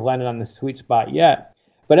don't think we've landed on the sweet spot yet.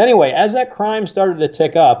 But anyway, as that crime started to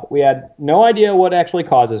tick up, we had no idea what actually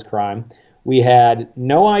causes crime. We had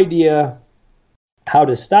no idea how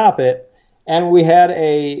to stop it. And we had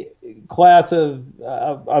a class of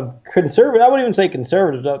conservatives, I wouldn't even say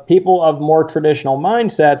conservatives, but people of more traditional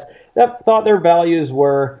mindsets that thought their values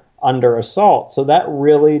were under assault. So that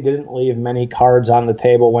really didn't leave many cards on the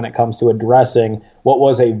table when it comes to addressing what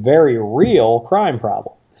was a very real crime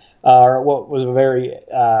problem, or what was a very,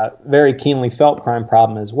 very keenly felt crime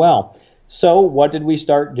problem as well. So what did we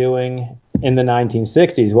start doing in the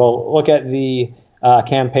 1960s? Well, look at the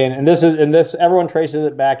campaign, and this everyone traces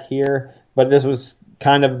it back here, but this was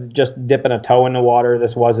kind of just dipping a toe in the water.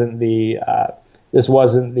 This wasn't the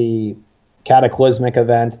cataclysmic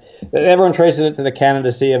event. Everyone traces it to the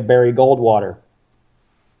candidacy of Barry Goldwater.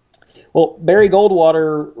 Well, Barry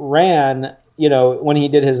Goldwater ran, when he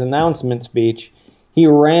did his announcement speech, he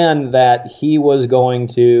ran that he was going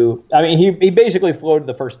to, he basically floated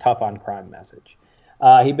the first tough on crime message.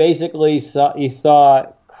 He basically saw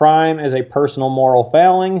crime as a personal moral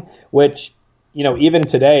failing, which, even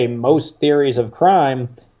today, most theories of crime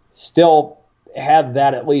still have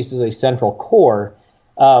that at least as a central core,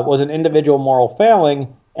 was an individual moral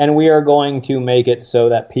failing, and we are going to make it so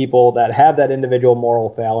that people that have that individual moral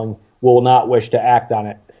failing will not wish to act on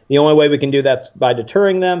it. The only way we can do that is by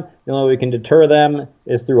deterring them. The only way we can deter them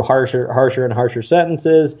is through harsher and harsher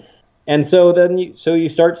sentences. And so then you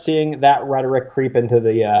start seeing that rhetoric creeping into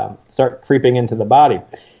the body.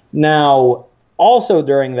 Now, also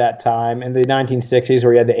during that time in the 1960s,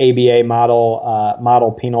 where you had the ABA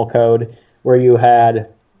model penal code, where you had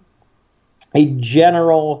a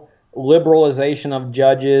general liberalization of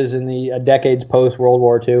judges in the decades post World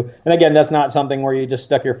War II. And again, that's not something where you just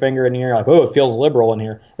stuck your finger in the air like, oh, it feels liberal in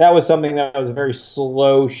here. That was something that was a very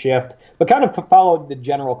slow shift, but kind of followed the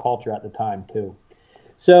general culture at the time too.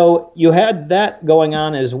 So you had that going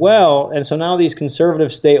on as well. And so now these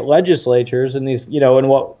conservative state legislatures and these, and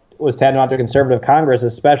what was tantamount to conservative Congress,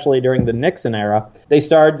 especially during the Nixon era, they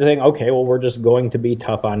started saying, okay, well, we're just going to be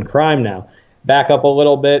tough on crime now. Back up a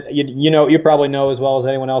little bit, you probably know as well as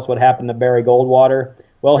anyone else what happened to Barry Goldwater.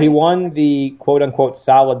 Well, he won the quote-unquote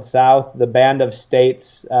Solid South, the band of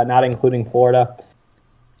states, not including Florida,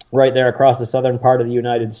 right there across the southern part of the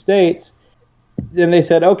United States. And they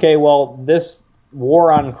said, okay, well, this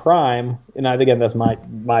war on crime, and again, that's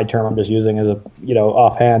my term I'm just using as a,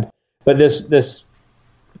 offhand, but this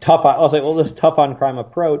tough on crime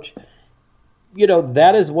approach,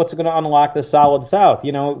 that is what's going to unlock the Solid South.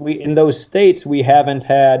 In those states, we haven't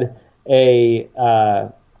had they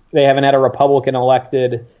haven't had a Republican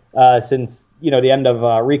elected since, the end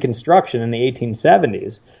of Reconstruction in the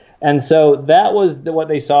 1870s. And so that was what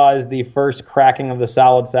they saw as the first cracking of the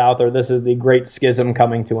Solid South, or this is the Great Schism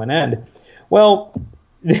coming to an end. Well,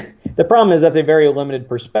 the problem is that's a very limited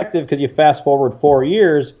perspective, because you fast forward 4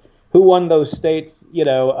 years, who won those states,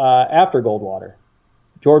 after Goldwater?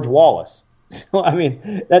 George Wallace. So,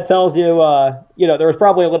 that tells you, there was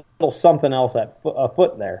probably a little something else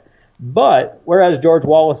afoot there. But whereas George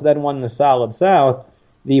Wallace then won the Solid South,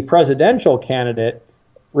 the presidential candidate,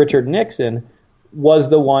 Richard Nixon, was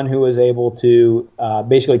the one who was able to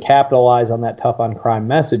basically capitalize on that tough on crime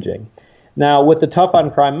messaging. Now, with the tough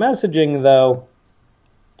on crime messaging, though,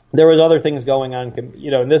 there was other things going on,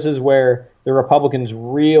 and this is where the Republicans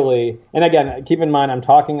really, and again, keep in mind, I'm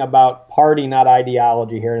talking about party, not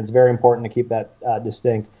ideology here, and it's very important to keep that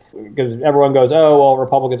distinct, because everyone goes, oh, well,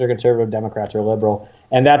 Republicans are conservative, Democrats are liberal,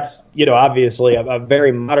 and that's, obviously a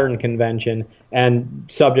very modern convention and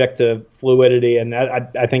subject to fluidity, and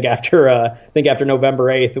I think after November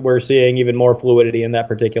 8th, we're seeing even more fluidity in that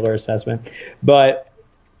particular assessment, but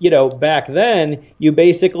back then, you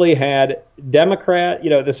basically had Democrat,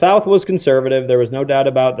 the South was conservative. There was no doubt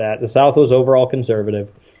about that. The South was overall conservative.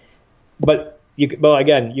 But,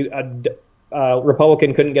 Republican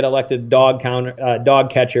couldn't get elected dog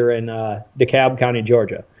catcher in DeKalb County,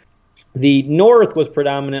 Georgia. The North was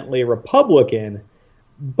predominantly Republican,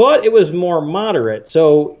 but it was more moderate.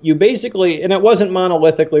 So you basically, and it wasn't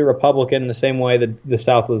monolithically Republican the same way that the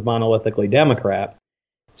South was monolithically Democrat.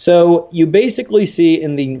 So you basically see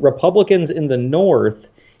in the Republicans in the North,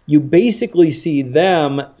 you basically see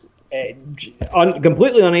them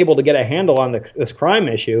completely unable to get a handle on this crime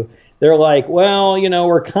issue. They're like, well,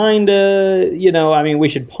 we're kind of, we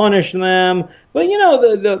should punish them. But,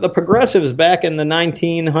 the progressives back in the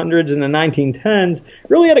 1900s and the 1910s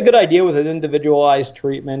really had a good idea with his individualized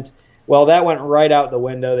treatment. Well, that went right out the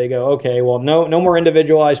window. They go, okay, well, no more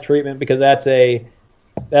individualized treatment, because that's a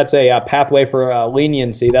pathway for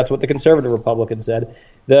leniency. That's what the conservative Republicans said.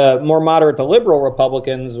 The more moderate to liberal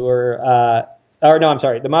Republicans were,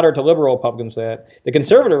 the moderate to liberal Republicans said. The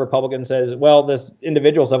conservative Republican says, well, this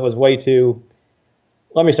individual stuff was way too.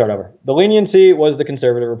 Let me start over. The leniency was the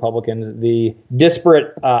conservative Republicans. The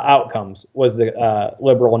disparate outcomes was the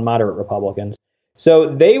liberal and moderate Republicans.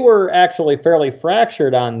 So they were actually fairly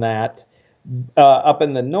fractured on that up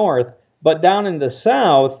in the North, but down in the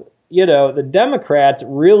South, the Democrats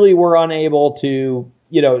really were unable to,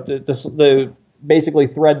 to basically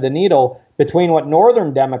thread the needle between what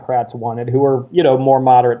Northern Democrats wanted, who were, more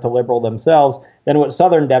moderate to liberal themselves, than what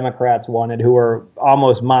Southern Democrats wanted, who were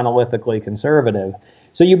almost monolithically conservative.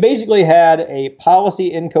 So you basically had a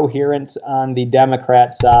policy incoherence on the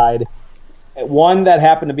Democrat side, one that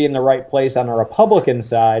happened to be in the right place on the Republican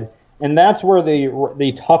side, and that's where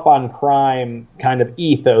the tough on crime kind of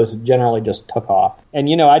ethos generally just took off. And,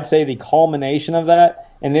 I'd say the culmination of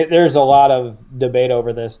that, and there's a lot of debate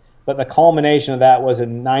over this, but the culmination of that was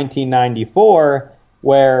in 1994,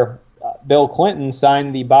 where Bill Clinton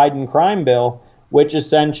signed the Biden crime bill, which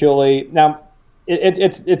essentially, now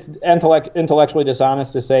it's intellectually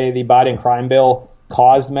dishonest to say the Biden crime bill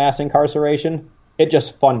caused mass incarceration. It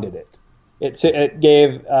just funded it. It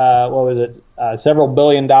gave several $1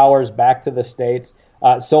 billion back to the states,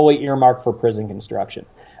 solely earmarked for prison construction.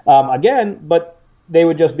 But they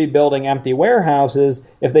would just be building empty warehouses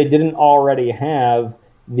if they didn't already have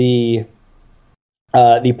the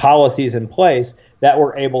policies in place that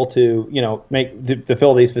were able to, to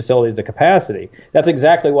fill these facilities to capacity. That's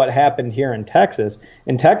exactly what happened here in Texas.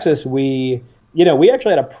 In Texas, we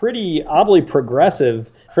actually had a pretty oddly progressive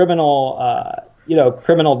criminal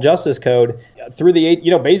justice code through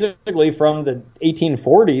basically from the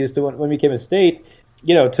 1840s to when we became a state,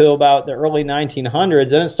 till about the early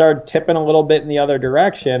 1900s. Then it started tipping a little bit in the other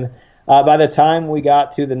direction. By the time we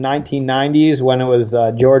got to the 1990s, when it was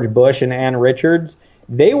George Bush and Ann Richards,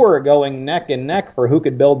 they were going neck and neck for who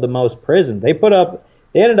could build the most prisons. They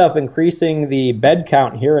ended up increasing the bed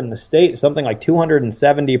count here in the state something like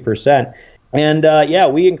 270%.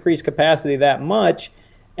 And we increased capacity that much.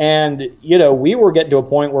 And, we were getting to a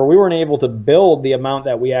point where we weren't able to build the amount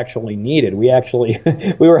that we actually needed. We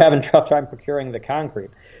were having a tough time procuring the concrete.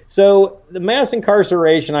 So the mass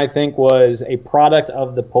incarceration, I think, was a product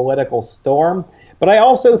of the political storm. But I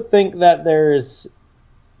also think that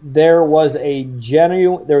there was a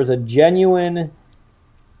genuine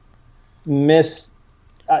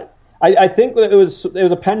I think that it was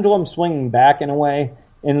a pendulum swinging back in a way,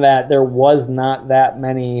 in that there was not that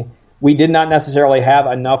many. We did not necessarily have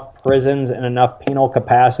enough prisons and enough penal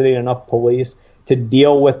capacity and enough police to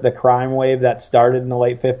deal with the crime wave that started in the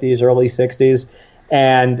late 50s, early 60s.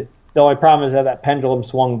 And the only problem is that pendulum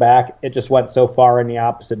swung back. It just went so far in the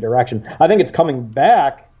opposite direction. I think it's coming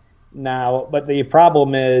back now, but the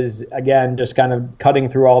problem is, again, just kind of cutting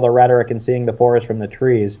through all the rhetoric and seeing the forest from the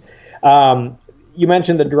trees. You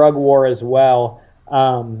mentioned the drug war as well.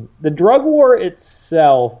 The drug war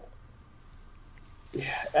itself,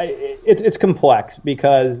 it's complex,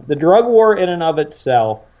 because the drug war in and of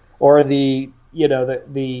itself, or the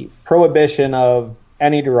prohibition of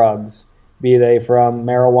any drugs, be they from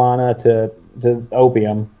marijuana to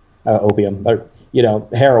opium, but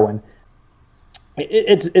heroin,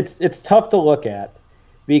 it's tough to look at,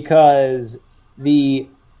 because the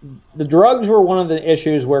drugs were one of the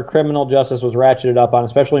issues where criminal justice was ratcheted up on,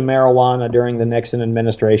 especially marijuana during the Nixon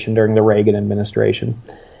administration, during the Reagan administration.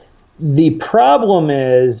 The problem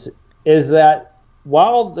is that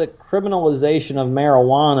while the criminalization of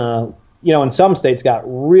marijuana, in some states got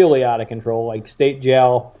really out of control, like state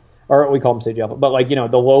jail, or we call them state jail, but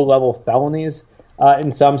the low-level felonies in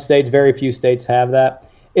some states, very few states have that.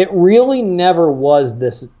 It really never was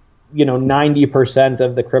this, 90%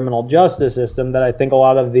 of the criminal justice system that I think a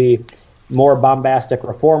lot of the more bombastic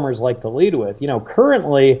reformers like to lead with.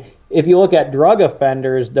 Currently, if you look at drug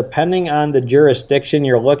offenders, depending on the jurisdiction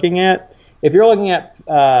you're looking at, if you're looking at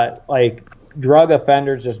drug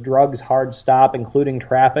offenders, just drugs hard stop, including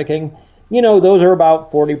trafficking, those are about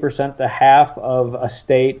 40% to half of a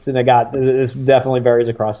state's, and this definitely varies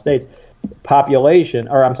across states,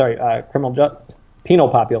 penal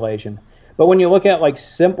population. But when you look at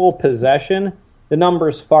simple possession, the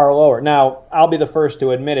number's far lower. Now, I'll be the first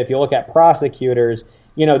to admit, if you look at prosecutors,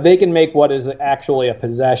 they can make what is actually a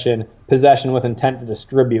possession with intent to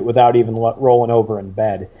distribute without even rolling over in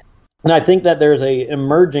bed. And I think that there's a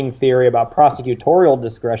emerging theory about prosecutorial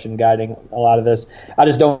discretion guiding a lot of this. I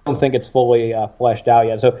just don't think it's fully fleshed out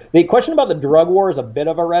yet. So the question about the drug war is a bit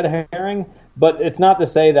of a red herring, but it's not to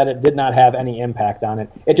say that it did not have any impact on it.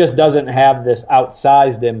 It just doesn't have this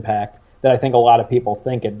outsized impact that I think a lot of people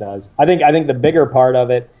think it does. I think the bigger part of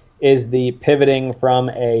it is the pivoting from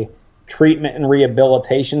a treatment and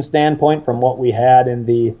rehabilitation standpoint from what we had in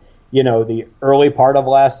the early part of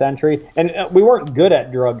last century. And we weren't good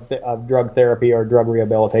at drug therapy or drug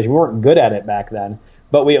rehabilitation. We weren't good at it back then,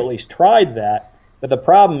 but we at least tried that. But the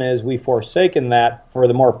problem is we've forsaken that for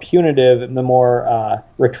the more punitive and the more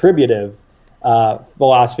retributive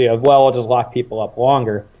philosophy of, we'll just lock people up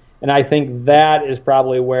longer. And I think that is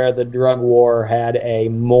probably where the drug war had a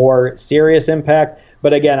more serious impact.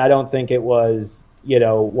 But again, I don't think it was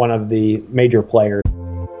one of the major players.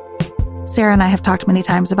 Sarah and I have talked many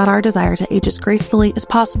times about our desire to age as gracefully as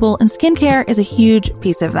possible, and skincare is a huge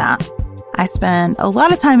piece of that. I spend a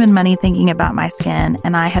lot of time and money thinking about my skin,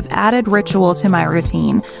 and I have added Ritual to my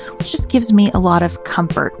routine, which just gives me a lot of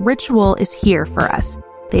comfort. Ritual is here for us.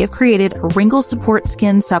 They have created a wrinkle support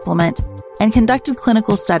skin supplement and conducted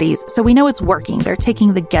clinical studies, so we know it's working. They're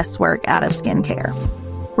taking the guesswork out of skincare.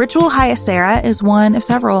 Ritual Hyacera is one of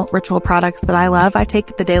several Ritual products that I love. I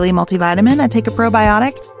take the daily multivitamin, I take a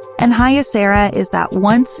probiotic, and Hyacera is that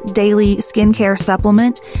once daily skincare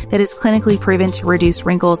supplement that is clinically proven to reduce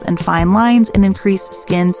wrinkles and fine lines and increase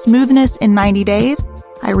skin smoothness in 90 days.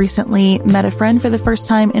 I recently met a friend for the first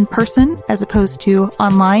time in person as opposed to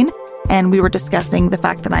online, and we were discussing the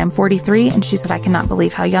fact that I am 43, and she said, "I cannot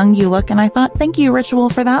believe how young you look." And I thought, thank you, Ritual,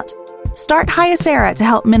 for that. Start Hyacera to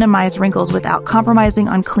help minimize wrinkles without compromising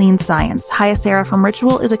on clean science. Hyacera from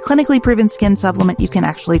Ritual is a clinically proven skin supplement you can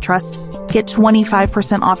actually trust. Get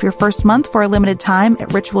 25% off your first month for a limited time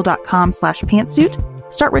at ritual.com/pantsuit.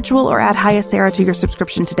 Start Ritual or add Hyacera to your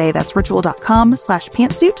subscription today. That's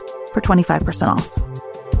ritual.com/pantsuit for 25% off.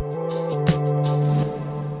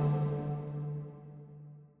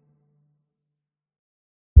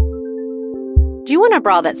 Do you want a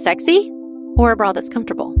bra that's sexy or a bra that's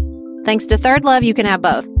comfortable? Thanks to Third Love, you can have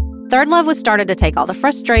both. Third Love was started to take all the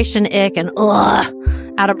frustration, ick, and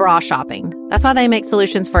out of bra shopping. That's why they make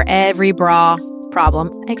solutions for every bra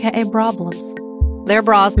problem, aka problems. Their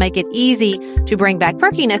bras make it easy to bring back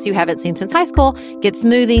perkiness you haven't seen since high school, get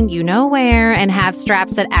smoothing you know where, and have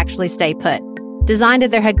straps that actually stay put. Designed at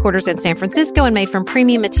their headquarters in San Francisco and made from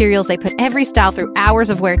premium materials, they put every style through hours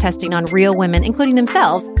of wear testing on real women, including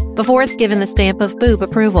themselves, before it's given the stamp of boob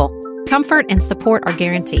approval. Comfort and support are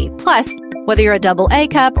guaranteed. Plus, whether you're a double A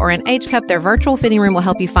cup or an H cup, their virtual fitting room will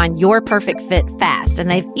help you find your perfect fit fast. And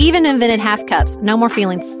they've even invented half cups. No more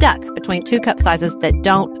feeling stuck between two cup sizes that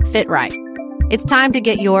don't fit right. It's time to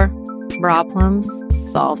get your problems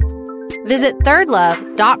solved. Visit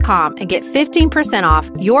thirdlove.com and get 15% off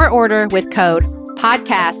your order with code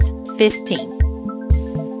podcast15.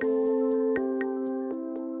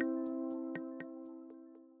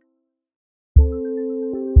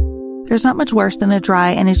 There's not much worse than a dry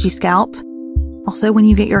and itchy scalp. Also, when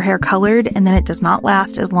you get your hair colored and then it does not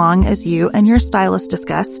last as long as you and your stylist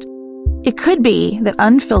discussed. It could be that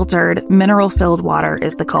unfiltered, mineral-filled water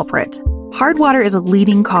is the culprit. Hard water is a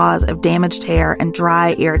leading cause of damaged hair and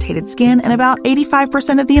dry, irritated skin, and about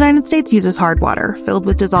 85% of the United States uses hard water, filled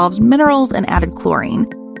with dissolved minerals and added chlorine.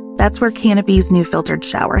 That's where Canopy's new filtered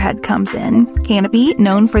shower head comes in. Canopy,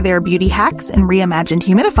 known for their beauty hacks and reimagined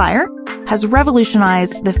humidifier, has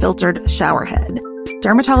revolutionized the filtered shower head.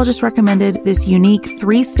 Dermatologists recommended this unique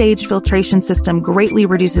 3-stage filtration system greatly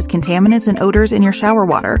reduces contaminants and odors in your shower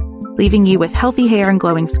water, leaving you with healthy hair and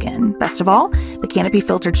glowing skin. Best of all, the Canopy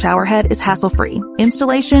filtered shower head is hassle-free.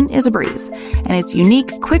 Installation is a breeze, and its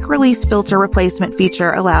unique quick-release filter replacement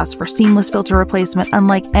feature allows for seamless filter replacement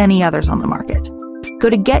unlike any others on the market. Go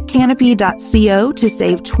to getcanopy.co to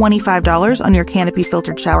save $25 on your Canopy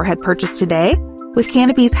filtered shower head purchase today with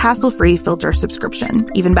Canopy's hassle-free filter subscription.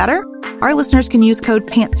 Even better, our listeners can use code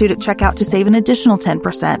PANTSUIT at checkout to save an additional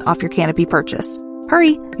 10% off your Canopy purchase.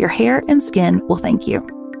 Hurry, your hair and skin will thank you.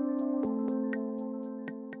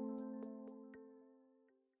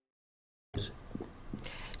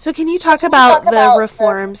 So can you talk about the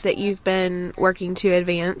reforms that you've been working to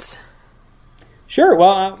advance? Sure.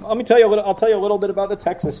 Well, let me tell you I'll tell you a little bit about the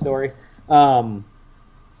Texas story.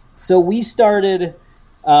 So we started.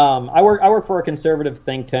 I work for a conservative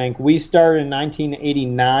think tank. We started in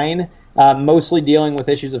 1989, mostly dealing with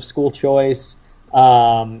issues of school choice,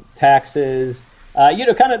 taxes,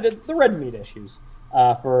 kind of the red meat issues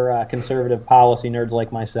for conservative policy nerds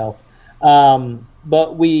like myself.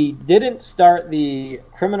 But we didn't start the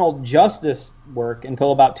criminal justice work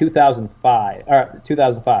until about 2005,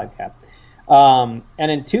 Cap. And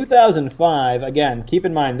in 2005, again, keep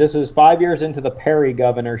in mind, this is 5 years into the Perry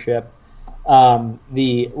governorship.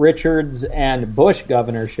 The Richards and Bush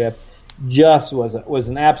governorship just was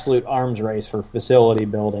an absolute arms race for facility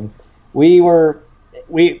building. We were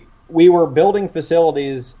building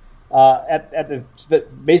facilities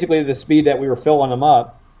at basically the speed that we were filling them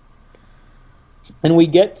up. And we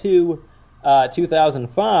get to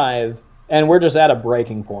 2005, and we're just at a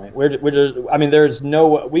breaking point. We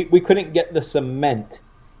couldn't get the cement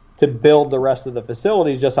to build the rest of the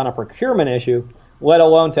facilities just on a procurement issue, let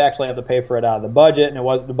alone to actually have to pay for it out of the budget,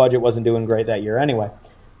 and the budget wasn't doing great that year anyway.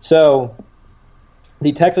 So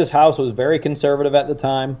the Texas House was very conservative at the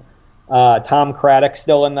time. Tom Craddock,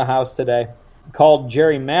 still in the House today, called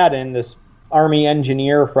Jerry Madden, this Army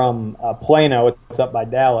engineer from Plano, it's up by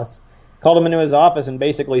Dallas, called him into his office and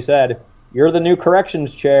basically said, "You're the new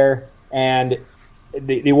corrections chair, and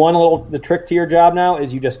the trick to your job now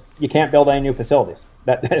is you can't build any new facilities.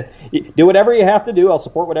 Do whatever you have to do. I'll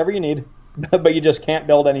support whatever you need, but you just can't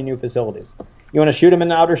build any new facilities. You want to shoot them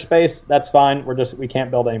in outer space? That's fine. We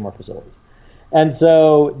can't build any more facilities." And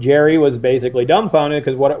so Jerry was basically dumbfounded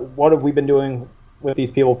because what have we been doing with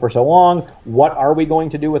these people for so long? What are we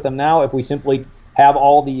going to do with them now if we simply have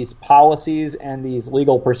all these policies and these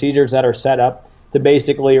legal procedures that are set up to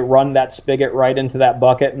basically run that spigot right into that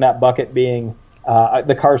bucket, and that bucket being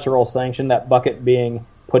the carceral sanction, that bucket being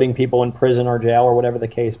putting people in prison or jail or whatever the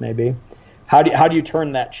case may be? How do you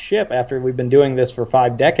turn that ship after we've been doing this for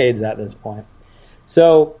 5 decades at this point?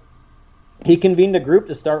 So he convened a group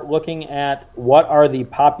to start looking at what are the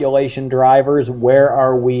population drivers, where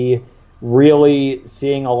are we really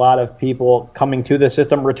seeing a lot of people coming to the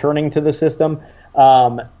system, returning to the system,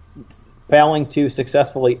 failing to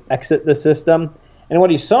successfully exit the system. And what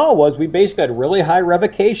he saw was we basically had really high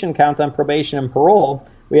revocation counts on probation and parole.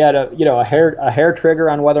 We had a hair trigger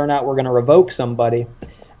on whether or not we're going to revoke somebody,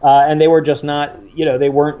 and they were just not, they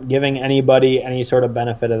weren't giving anybody any sort of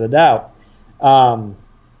benefit of the doubt.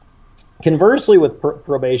 Conversely, with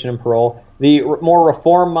probation and parole, the more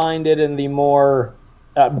reform-minded and the more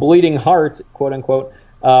bleeding heart, quote unquote,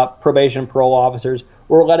 probation and parole officers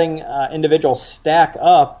were letting individuals stack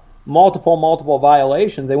up multiple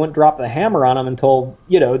violations. They wouldn't drop the hammer on them until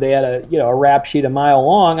they had a rap sheet a mile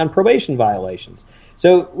long on probation violations.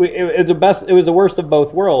 So it was the worst of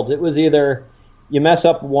both worlds. It was either you mess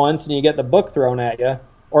up once and you get the book thrown at you,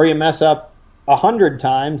 or you mess up 100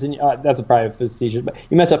 times and that's a private facetious, but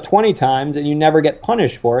you mess up 20 times and you never get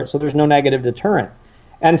punished for it. So there's no negative deterrent.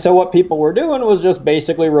 And so what people were doing was just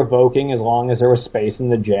basically revoking as long as there was space in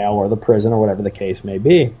the jail or the prison or whatever the case may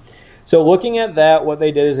be. So looking at that, what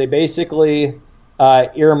they did is they basically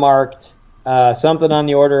earmarked something on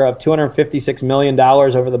the order of $256 million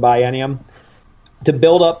over the biennium to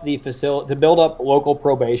build up the facility, to build up local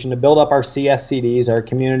probation, to build up our CSCDs, our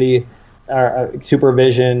community our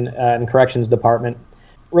supervision and corrections department,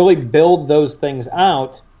 really build those things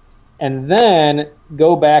out, and then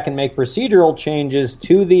go back and make procedural changes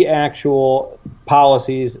to the actual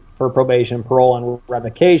policies for probation and parole and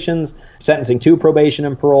revocations, sentencing to probation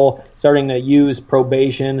and parole, starting to use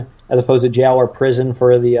probation as opposed to jail or prison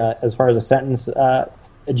for the as far as a sentence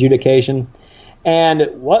adjudication.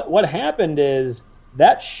 And what happened is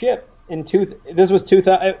that ship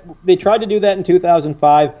they tried to do that in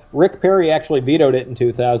 2005. Rick Perry actually vetoed it in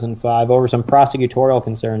 2005 over some prosecutorial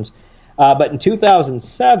concerns. But in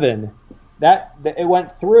 2007, it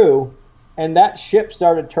went through, and that ship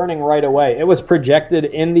started turning right away. It was projected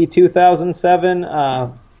in the 2007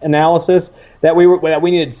 analysis that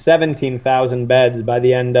we needed 17,000 beds by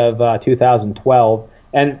the end of 2012,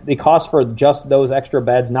 and the cost for just those extra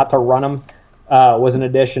beds, not to run them, was an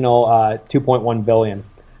additional $2.1 billion.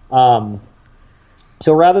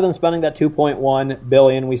 So rather than spending that $2.1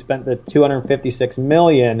 billion, we spent the $256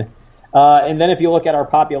 million. And then if you look at our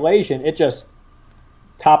population, it just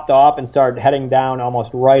topped off and started heading down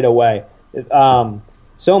almost right away.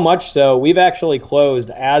 So much so, we've actually closed,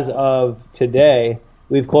 as of today,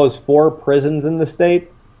 we've closed 4 prisons in the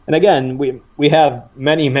state. And again, we have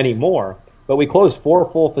many, many more, but we closed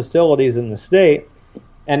 4 full facilities in the state.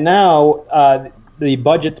 And now the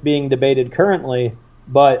budget's being debated currently,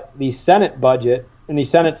 but the Senate budget, and the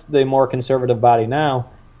Senate's the more conservative body now,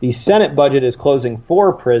 the Senate budget is closing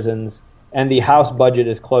 4 prisons, and the House budget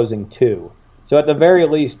is closing 2. So at the very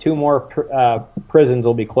least, 2 more prisons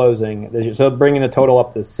will be closing this year. So bringing the total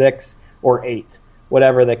up to 6 or 8,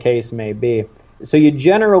 whatever the case may be. So you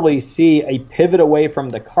generally see a pivot away from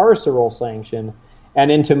the carceral sanction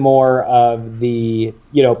and into more of the,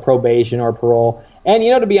 probation or parole. And,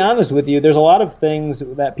 to be honest with you, there's a lot of things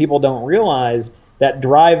that people don't realize that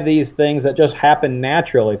drive these things that just happen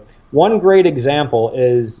naturally. One great example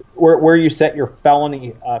is where you set your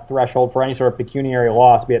felony threshold for any sort of pecuniary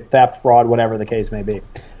loss, be it theft, fraud, whatever the case may be.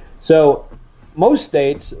 So most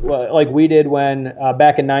states, like we did when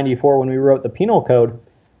back in '94 when we wrote the penal code,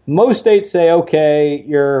 most states say, okay,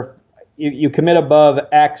 you commit above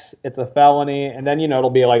X, it's a felony, and then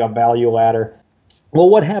it'll be like a value ladder. Well,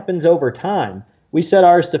 what happens over time? We set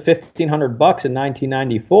ours to $1,500 in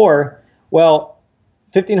 1994. Well,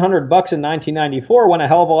 $1,500 in 1994 went a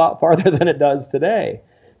hell of a lot farther than it does today.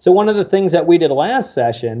 So one of the things that we did last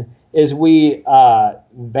session is we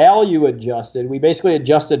value adjusted. We basically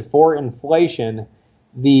adjusted for inflation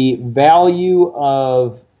the value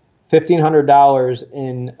of $1,500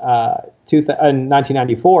 in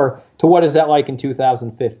 1994 to what is that like in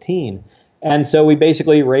 2015. And so we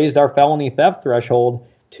basically raised our felony theft threshold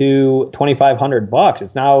to $2,500.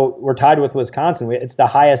 It's now, we're tied with Wisconsin. It's the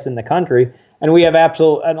highest in the country. And we have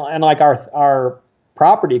and like our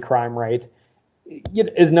property crime rate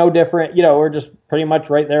is no different. We're just pretty much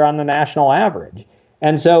right there on the national average.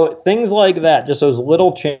 And so things like that, just those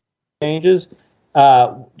little changes,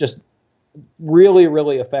 just really,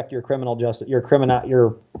 really affect your criminal justice,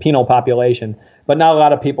 your penal population. But not a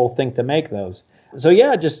lot of people think to make those. So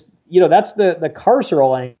yeah, just, that's the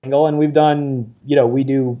carceral angle. And we've done, we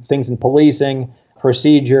do things in policing,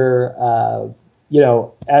 procedure,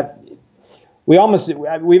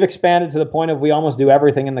 we've expanded to the point of we almost do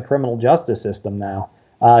everything in the criminal justice system now.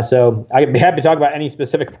 So I'd be happy to talk about any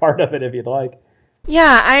specific part of it if you'd like.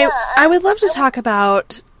 Yeah, I would love to talk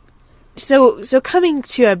about, so coming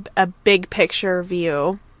to a big picture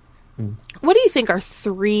view, what do you think are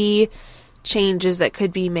 3 changes that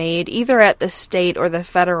could be made either at the state or the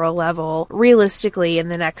federal level realistically in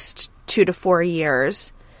the next 2 to 4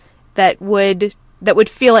 years that would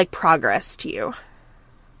feel like progress to you?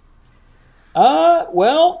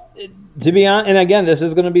 Well, to be honest, and again, this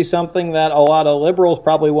is going to be something that a lot of liberals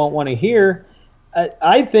probably won't want to hear.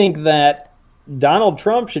 I think that Donald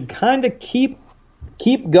Trump should kind of keep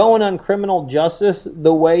going on criminal justice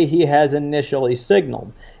the way he has initially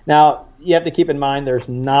signaled. Now, you have to keep in mind there's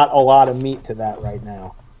not a lot of meat to that right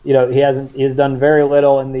now. He has done very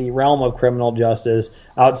little in the realm of criminal justice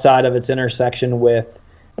outside of its intersection with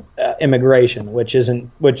immigration, which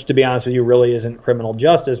to be honest with you, really isn't criminal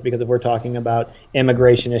justice, because if we're talking about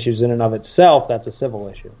immigration issues in and of itself, that's a civil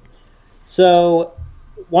issue. So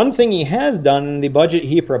one thing he has done in the budget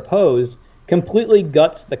he proposed completely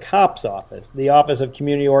guts the COPS office, the Office of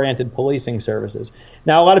Community-Oriented Policing Services.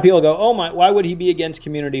 Now, a lot of people go, oh my, why would he be against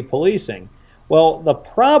community policing? Well, the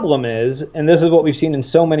problem is, and this is what we've seen in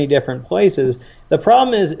so many different places, the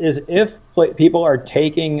problem is if people are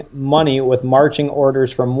taking money with marching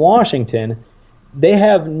orders from Washington, they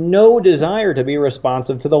have no desire to be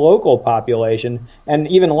responsive to the local population, and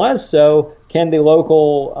even less so can the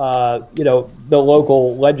local, the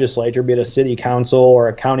local legislature, be it a city council or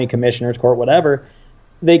a county commissioner's court, whatever.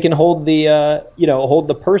 They can hold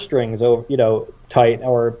the purse strings, tight,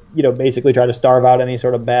 or basically try to starve out any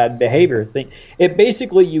sort of bad behavior. It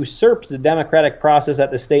basically usurps the democratic process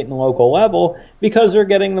at the state and local level because they're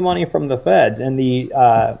getting the money from the feds, and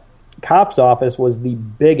the COPS office was the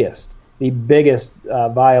biggest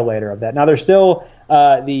violator of that. Now, there's still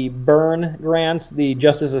the BURN grants, the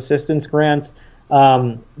Justice Assistance grants,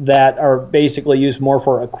 that are basically used more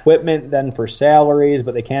for equipment than for salaries,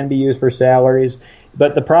 but they can be used for salaries.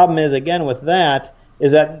 But the problem is, again, with that,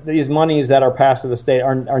 is that these monies that are passed to the state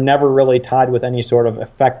are never really tied with any sort of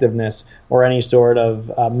effectiveness or any sort of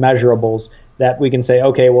measurables that we can say,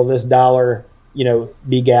 okay, well, this dollar,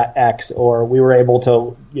 begat X, or we were able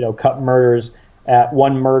to, cut murders at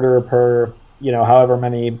 1 murder per, however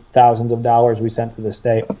many thousands of dollars we sent to the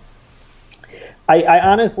state. I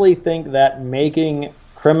honestly think that making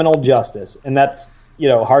criminal justice, and that's,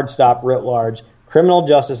 hard stop writ large, criminal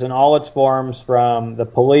justice in all its forms, from the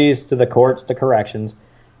police to the courts to corrections,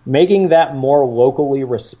 making that more locally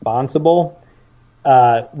responsible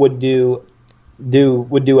would do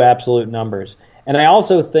absolute numbers. And I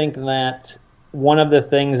also think that one of the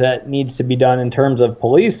things that needs to be done in terms of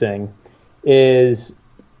policing is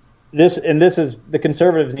this, and this is, the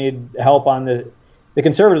conservatives need help on the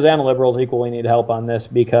conservatives and liberals equally need help on this,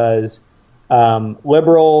 because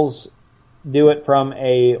liberals do it from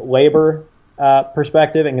a labor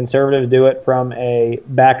perspective, and conservatives do it from a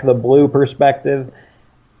back the blue perspective.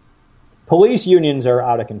 Police unions are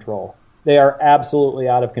out of control. They are absolutely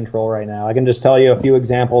out of control right now. I can just tell you a few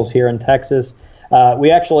examples here in Texas.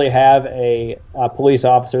 We actually have a police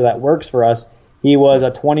officer that works for us. He was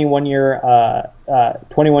a 21-year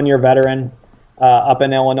veteran up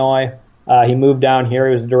in Illinois. He moved down here.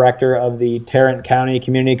 He was the director of the Tarrant County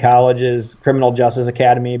Community College's Criminal Justice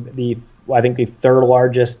Academy, I think the third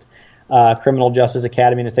largest criminal justice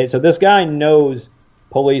academy in the state. So this guy knows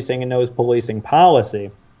policing and knows policing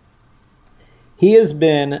policy. He has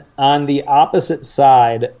been on the opposite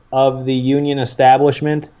side of the union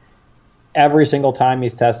establishment every single time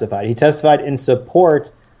he's testified. He testified in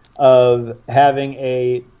support of having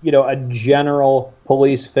a general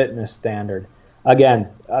police fitness standard. Again,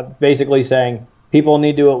 basically saying people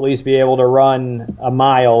need to at least be able to run a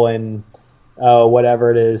mile in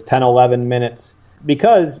whatever it is, 10, 11 minutes.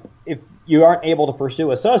 Because if you aren't able to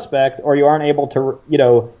pursue a suspect, or you aren't able to,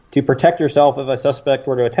 to protect yourself if a suspect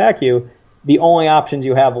were to attack you, the only options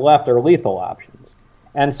you have left are lethal options.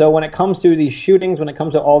 And so when it comes to these shootings, when it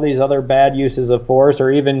comes to all these other bad uses of force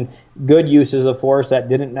or even good uses of force that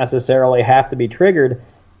didn't necessarily have to be triggered,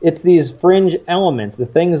 it's these fringe elements, the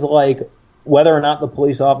things like whether or not the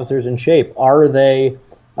police officer's in shape, are they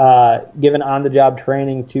given on-the-job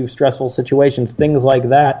training to stressful situations, things like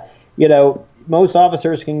that. Most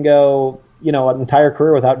officers can go, an entire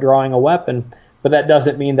career without drawing a weapon, but that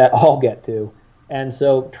doesn't mean that all get to. And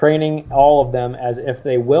so training all of them as if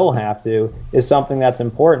they will have to is something that's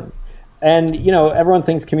important. And, everyone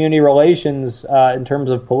thinks community relations in terms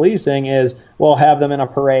of policing is, well, have them in a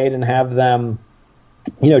parade and have them,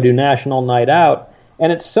 do National Night Out.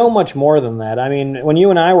 And it's so much more than that. I mean, when you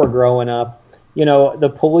and I were growing up,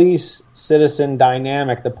 the police-citizen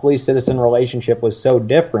dynamic, the police-citizen relationship was so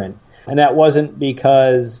different. And that wasn't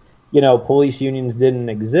because, police unions didn't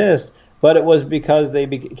exist, but it was because they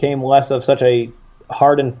became less of such a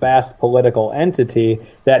hard and fast political entity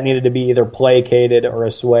that needed to be either placated or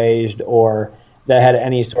assuaged or that had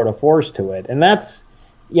any sort of force to it. And that's,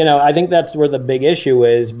 I think that's where the big issue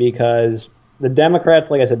is, because the Democrats,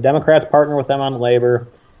 like I said, Democrats partner with them on labor,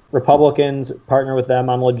 Republicans partner with them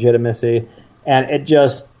on legitimacy, and it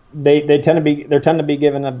just they tend to be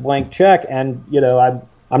given a blank check. And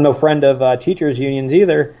I'm no friend of teachers unions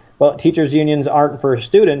either. Well, teachers unions aren't for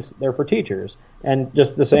students; they're for teachers. And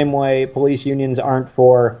just the same way police unions aren't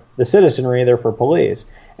for the citizenry, they're for police.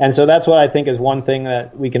 And so that's what I think is one thing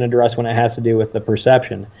that we can address when it has to do with the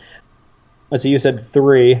perception. Let's see, you said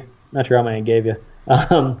 3. Not sure how many I gave you.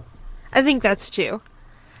 I think that's 2.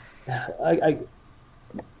 You're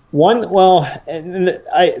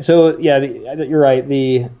right.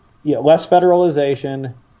 Less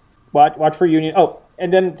federalization. Watch for union. Oh,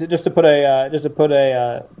 and then just to put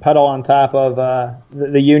a pedal on top of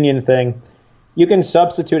the union thing. You can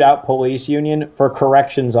substitute out police union for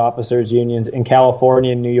corrections officers unions in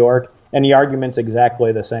California and New York, and the argument's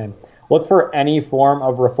exactly the same. Look for any form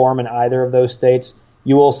of reform in either of those states.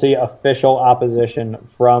 You will see official opposition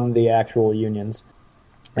from the actual unions.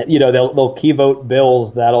 They'll key vote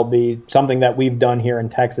bills that'll be something that we've done here in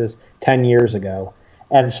Texas 10 years ago.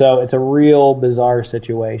 And so it's a real bizarre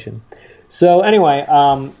situation. So anyway,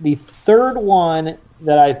 the third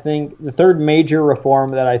major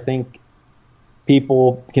reform that I think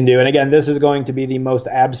people can do, and again, this is going to be the most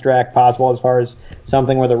abstract possible as far as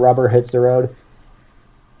something where the rubber hits the road,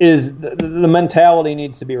 is the mentality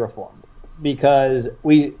needs to be reformed, because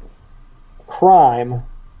crime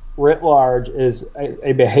writ large is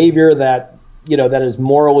a behavior that is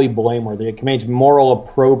morally blameworthy. It commits moral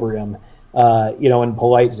opprobrium, in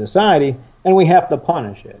polite society, and we have to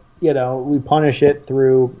punish it. We punish it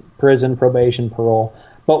through prison, probation, parole.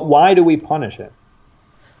 But why do we punish it?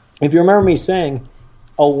 If you remember me saying,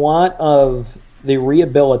 a lot of the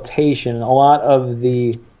rehabilitation, a lot of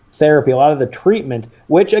the therapy, a lot of the treatment,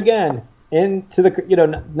 which again,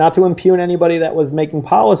 not to impugn anybody that was making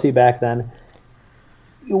policy back then,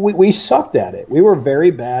 we sucked at it. We were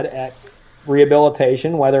very bad at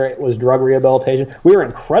rehabilitation, whether it was drug rehabilitation. We were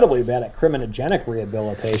incredibly bad at criminogenic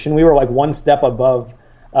rehabilitation. We were like one step above,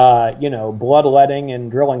 bloodletting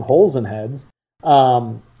and drilling holes in heads.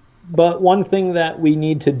 But one thing that we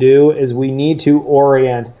need to do is we need to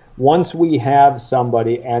orient, once we have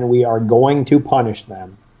somebody and we are going to punish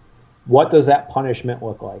them, what does that punishment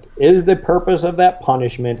look like? Is the purpose of that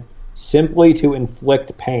punishment simply to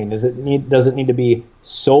inflict pain? Does it need to be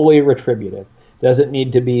solely retributive? Does it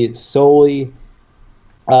need to be solely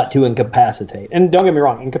to incapacitate? And don't get me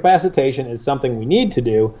wrong, incapacitation is something we need to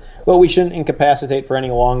do, but we shouldn't incapacitate for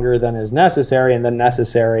any longer than is necessary, and then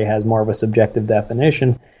necessary has more of a subjective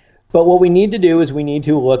definition. But what we need to do is we need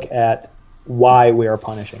to look at why we are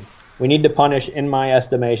punishing. We need to punish, in my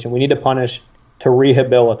estimation, we need to punish to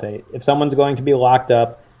rehabilitate. If someone's going to be locked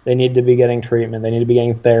up, they need to be getting treatment. They need to be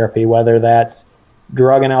getting therapy, whether that's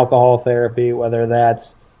drug and alcohol therapy, whether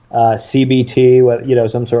that's CBT,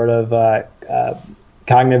 some sort of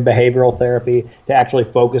cognitive behavioral therapy to actually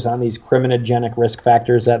focus on these criminogenic risk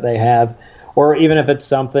factors that they have, or even if it's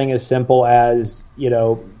something as simple as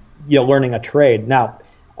learning a trade. Now,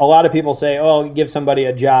 a lot of people say, "Oh, give somebody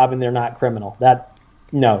a job and they're not criminal."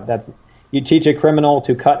 You teach a criminal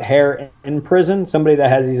to cut hair in prison, somebody that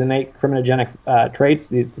has these innate criminogenic traits,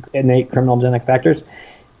 these innate criminogenic factors.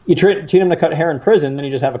 You teach them to cut hair in prison, then you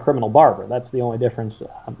just have a criminal barber. That's the only difference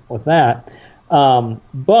with that.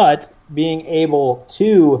 But being able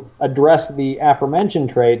to address the aforementioned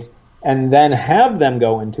traits and then have them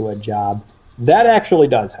go into a job, that actually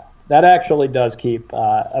does help. That actually does keep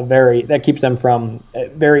that keeps them from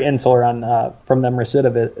very insular from them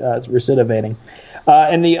recidivating.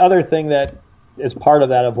 And the other thing that is part of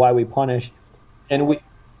that of why we punish, and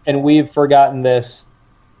we've forgotten this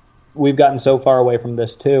we've gotten so far away from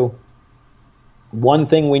this too. One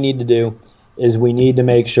thing we need to do is we need to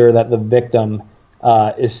make sure that the victim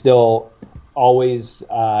is still always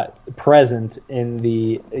present in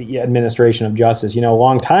the administration of justice. A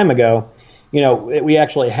long time ago, we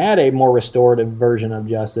actually had a more restorative version of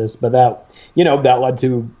justice, but that led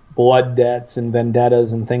to blood debts and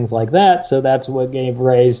vendettas and things like that. So that's what gave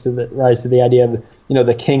rise to the idea of,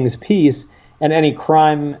 the king's peace. And any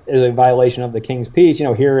crime is a violation of the king's peace.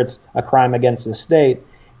 Here it's a crime against the state.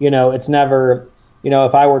 It's never,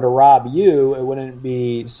 if I were to rob you, it wouldn't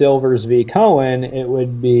be Silvers v. Cohen. It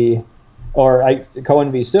would be,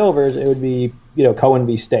 Cohen v. Silvers. It would be, Cohen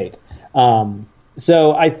v. State.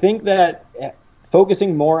 So I think that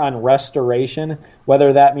focusing more on restoration,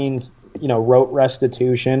 whether that means, rote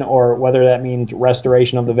restitution or whether that means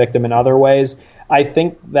restoration of the victim in other ways, I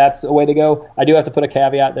think that's a way to go. I do have to put a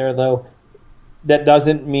caveat there, though. That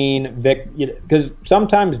doesn't mean because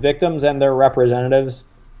sometimes victims and their representatives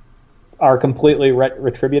are completely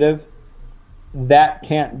retributive. That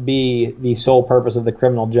can't be the sole purpose of the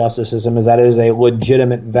criminal justice system, is that it is a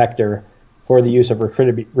legitimate vector for the use of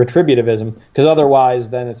retributivism, because otherwise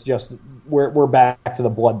then it's just we're back to the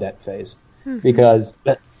blood debt phase. Because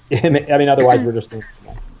otherwise we're just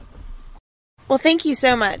Well, thank you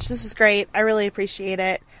so much. This was great. I really appreciate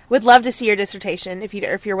it. Would love to see your dissertation if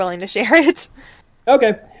you're willing to share it.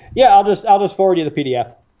 Okay. Yeah, I'll just forward you the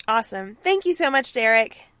PDF. Awesome. Thank you so much,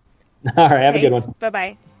 Derek. All right, have a good one.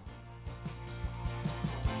 Bye-bye.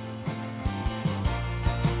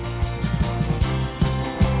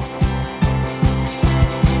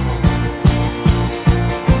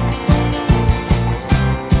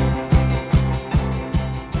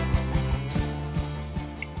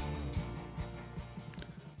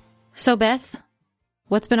 So, Beth,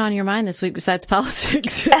 what's been on your mind this week besides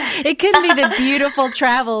politics? It couldn't be the beautiful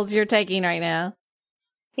travels you're taking right now.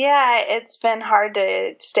 Yeah, it's been hard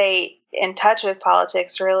to stay in touch with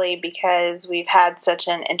politics, really, because we've had such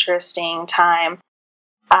an interesting time.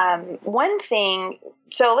 One thing,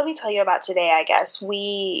 so let me tell you about today, I guess.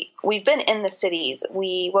 We've been in the cities.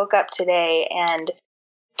 We woke up today and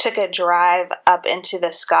took a drive up into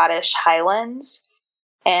the Scottish Highlands.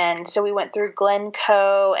 And so we went through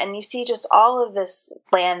Glencoe, and you see just all of this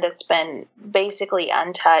land that's been basically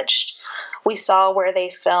untouched. We saw where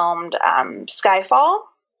they filmed Skyfall.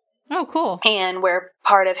 Oh, cool. And where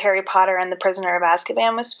part of Harry Potter and the Prisoner of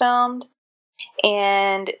Azkaban was filmed.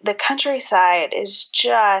 And the countryside is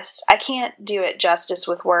just, I can't do it justice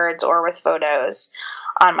with words or with photos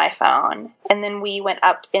on my phone. And then we went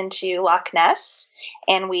up into Loch Ness,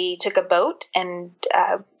 and we took a boat and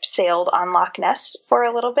sailed on Loch Ness for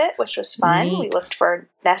a little bit, which was fun. Neat. We looked for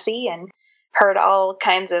Nessie and heard all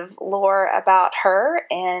kinds of lore about her.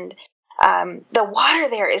 And the water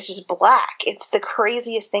there is just black. It's the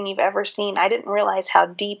craziest thing you've ever seen. I didn't realize how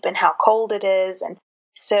deep and how cold it is. And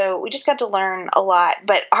so we just got to learn a lot.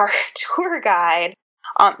 But our tour guide,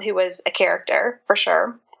 who was a character for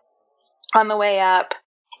sure, on the way up,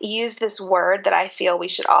 used this word that I feel we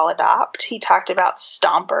should all adopt. He talked about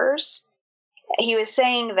stompers. He was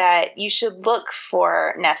saying that you should look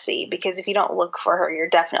for Nessie, because if you don't look for her, you're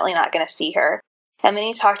definitely not going to see her. And then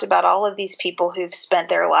he talked about all of these people who've spent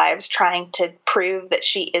their lives trying to prove that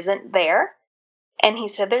she isn't there. And he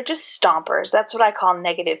said they're just stompers. That's what I call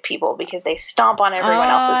negative people, because they stomp on everyone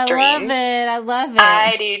else's dreams. I love it.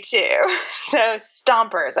 I do too. So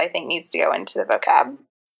stompers, I think, needs to go into the vocab.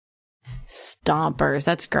 Stompers.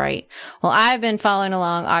 That's great. Well, I've been following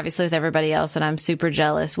along, obviously, with everybody else, and I'm super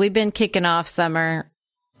jealous. We've been kicking off summer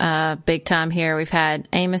big time here. We've had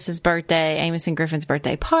Amos and Griffin's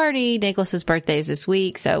birthday party. Nicholas's birthday is this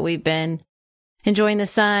week. So we've been enjoying the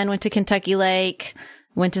sun, went to Kentucky Lake,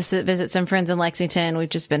 went to visit some friends in Lexington. We've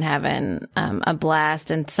just been having a blast,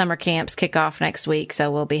 and summer camps kick off next week. So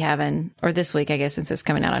we'll be having, or this week, I guess, since it's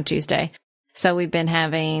coming out on Tuesday. So we've been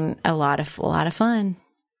having a lot of fun.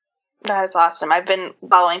 That is awesome. I've been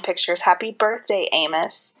following pictures. Happy birthday,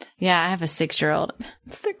 Amos. Yeah, I have a 6-year-old.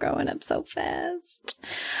 They're growing up so fast.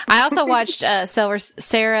 I also watched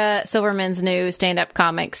Sarah Silverman's new stand-up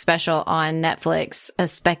comic special on Netflix, I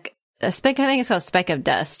think it's called Speck of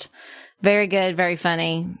Dust. Very good, very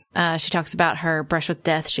funny. She talks about her brush with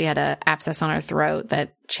death. She had an abscess on her throat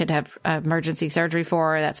that she had to have emergency surgery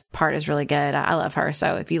for. That part is really good. I love her.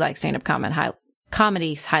 So if you like stand-up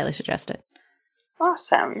comedies, highly suggest it.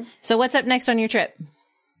 Awesome. So what's up next on your trip?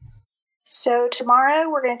 So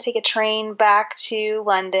tomorrow we're going to take a train back to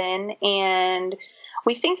London, and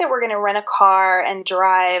we think that we're going to rent a car and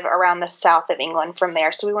drive around the south of England from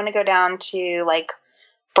there. So we want to go down to like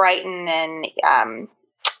Brighton and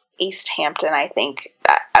East Hampton, I think.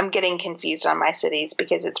 I'm getting confused on my cities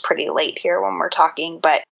because it's pretty late here when we're talking,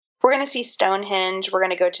 but we're going to see Stonehenge. We're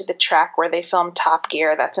going to go to the track where they filmed Top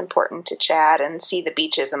Gear. That's important to Chad, and see the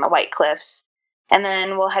beaches and the White Cliffs. And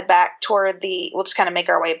then we'll head back we'll just kind of make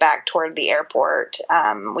our way back toward the airport.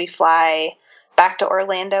 We fly back to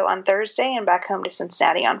Orlando on Thursday and back home to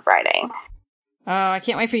Cincinnati on Friday. Oh, I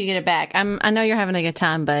can't wait for you to get it back. I know you're having a good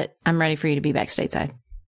time, but I'm ready for you to be back stateside.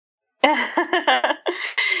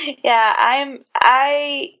 Yeah,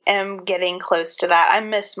 I am getting close to that. I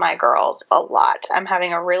miss my girls a lot. I'm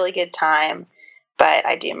having a really good time, but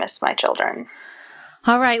I do miss my children.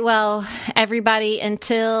 All right. Well, everybody,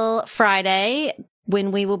 until Friday,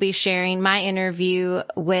 when we will be sharing my interview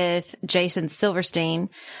with Jason Silverstein,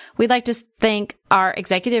 we'd like to thank our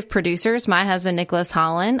executive producers, my husband, Nicholas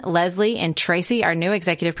Holland, Leslie, and Tracy, our new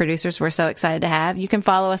executive producers we're so excited to have. You can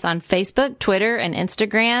follow us on Facebook, Twitter, and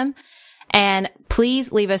Instagram. And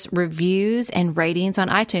please leave us reviews and ratings on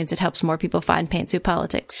iTunes. It helps more people find Pantsuit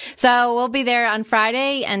Politics. So we'll be there on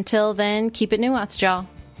Friday. Until then, keep it nuanced, y'all.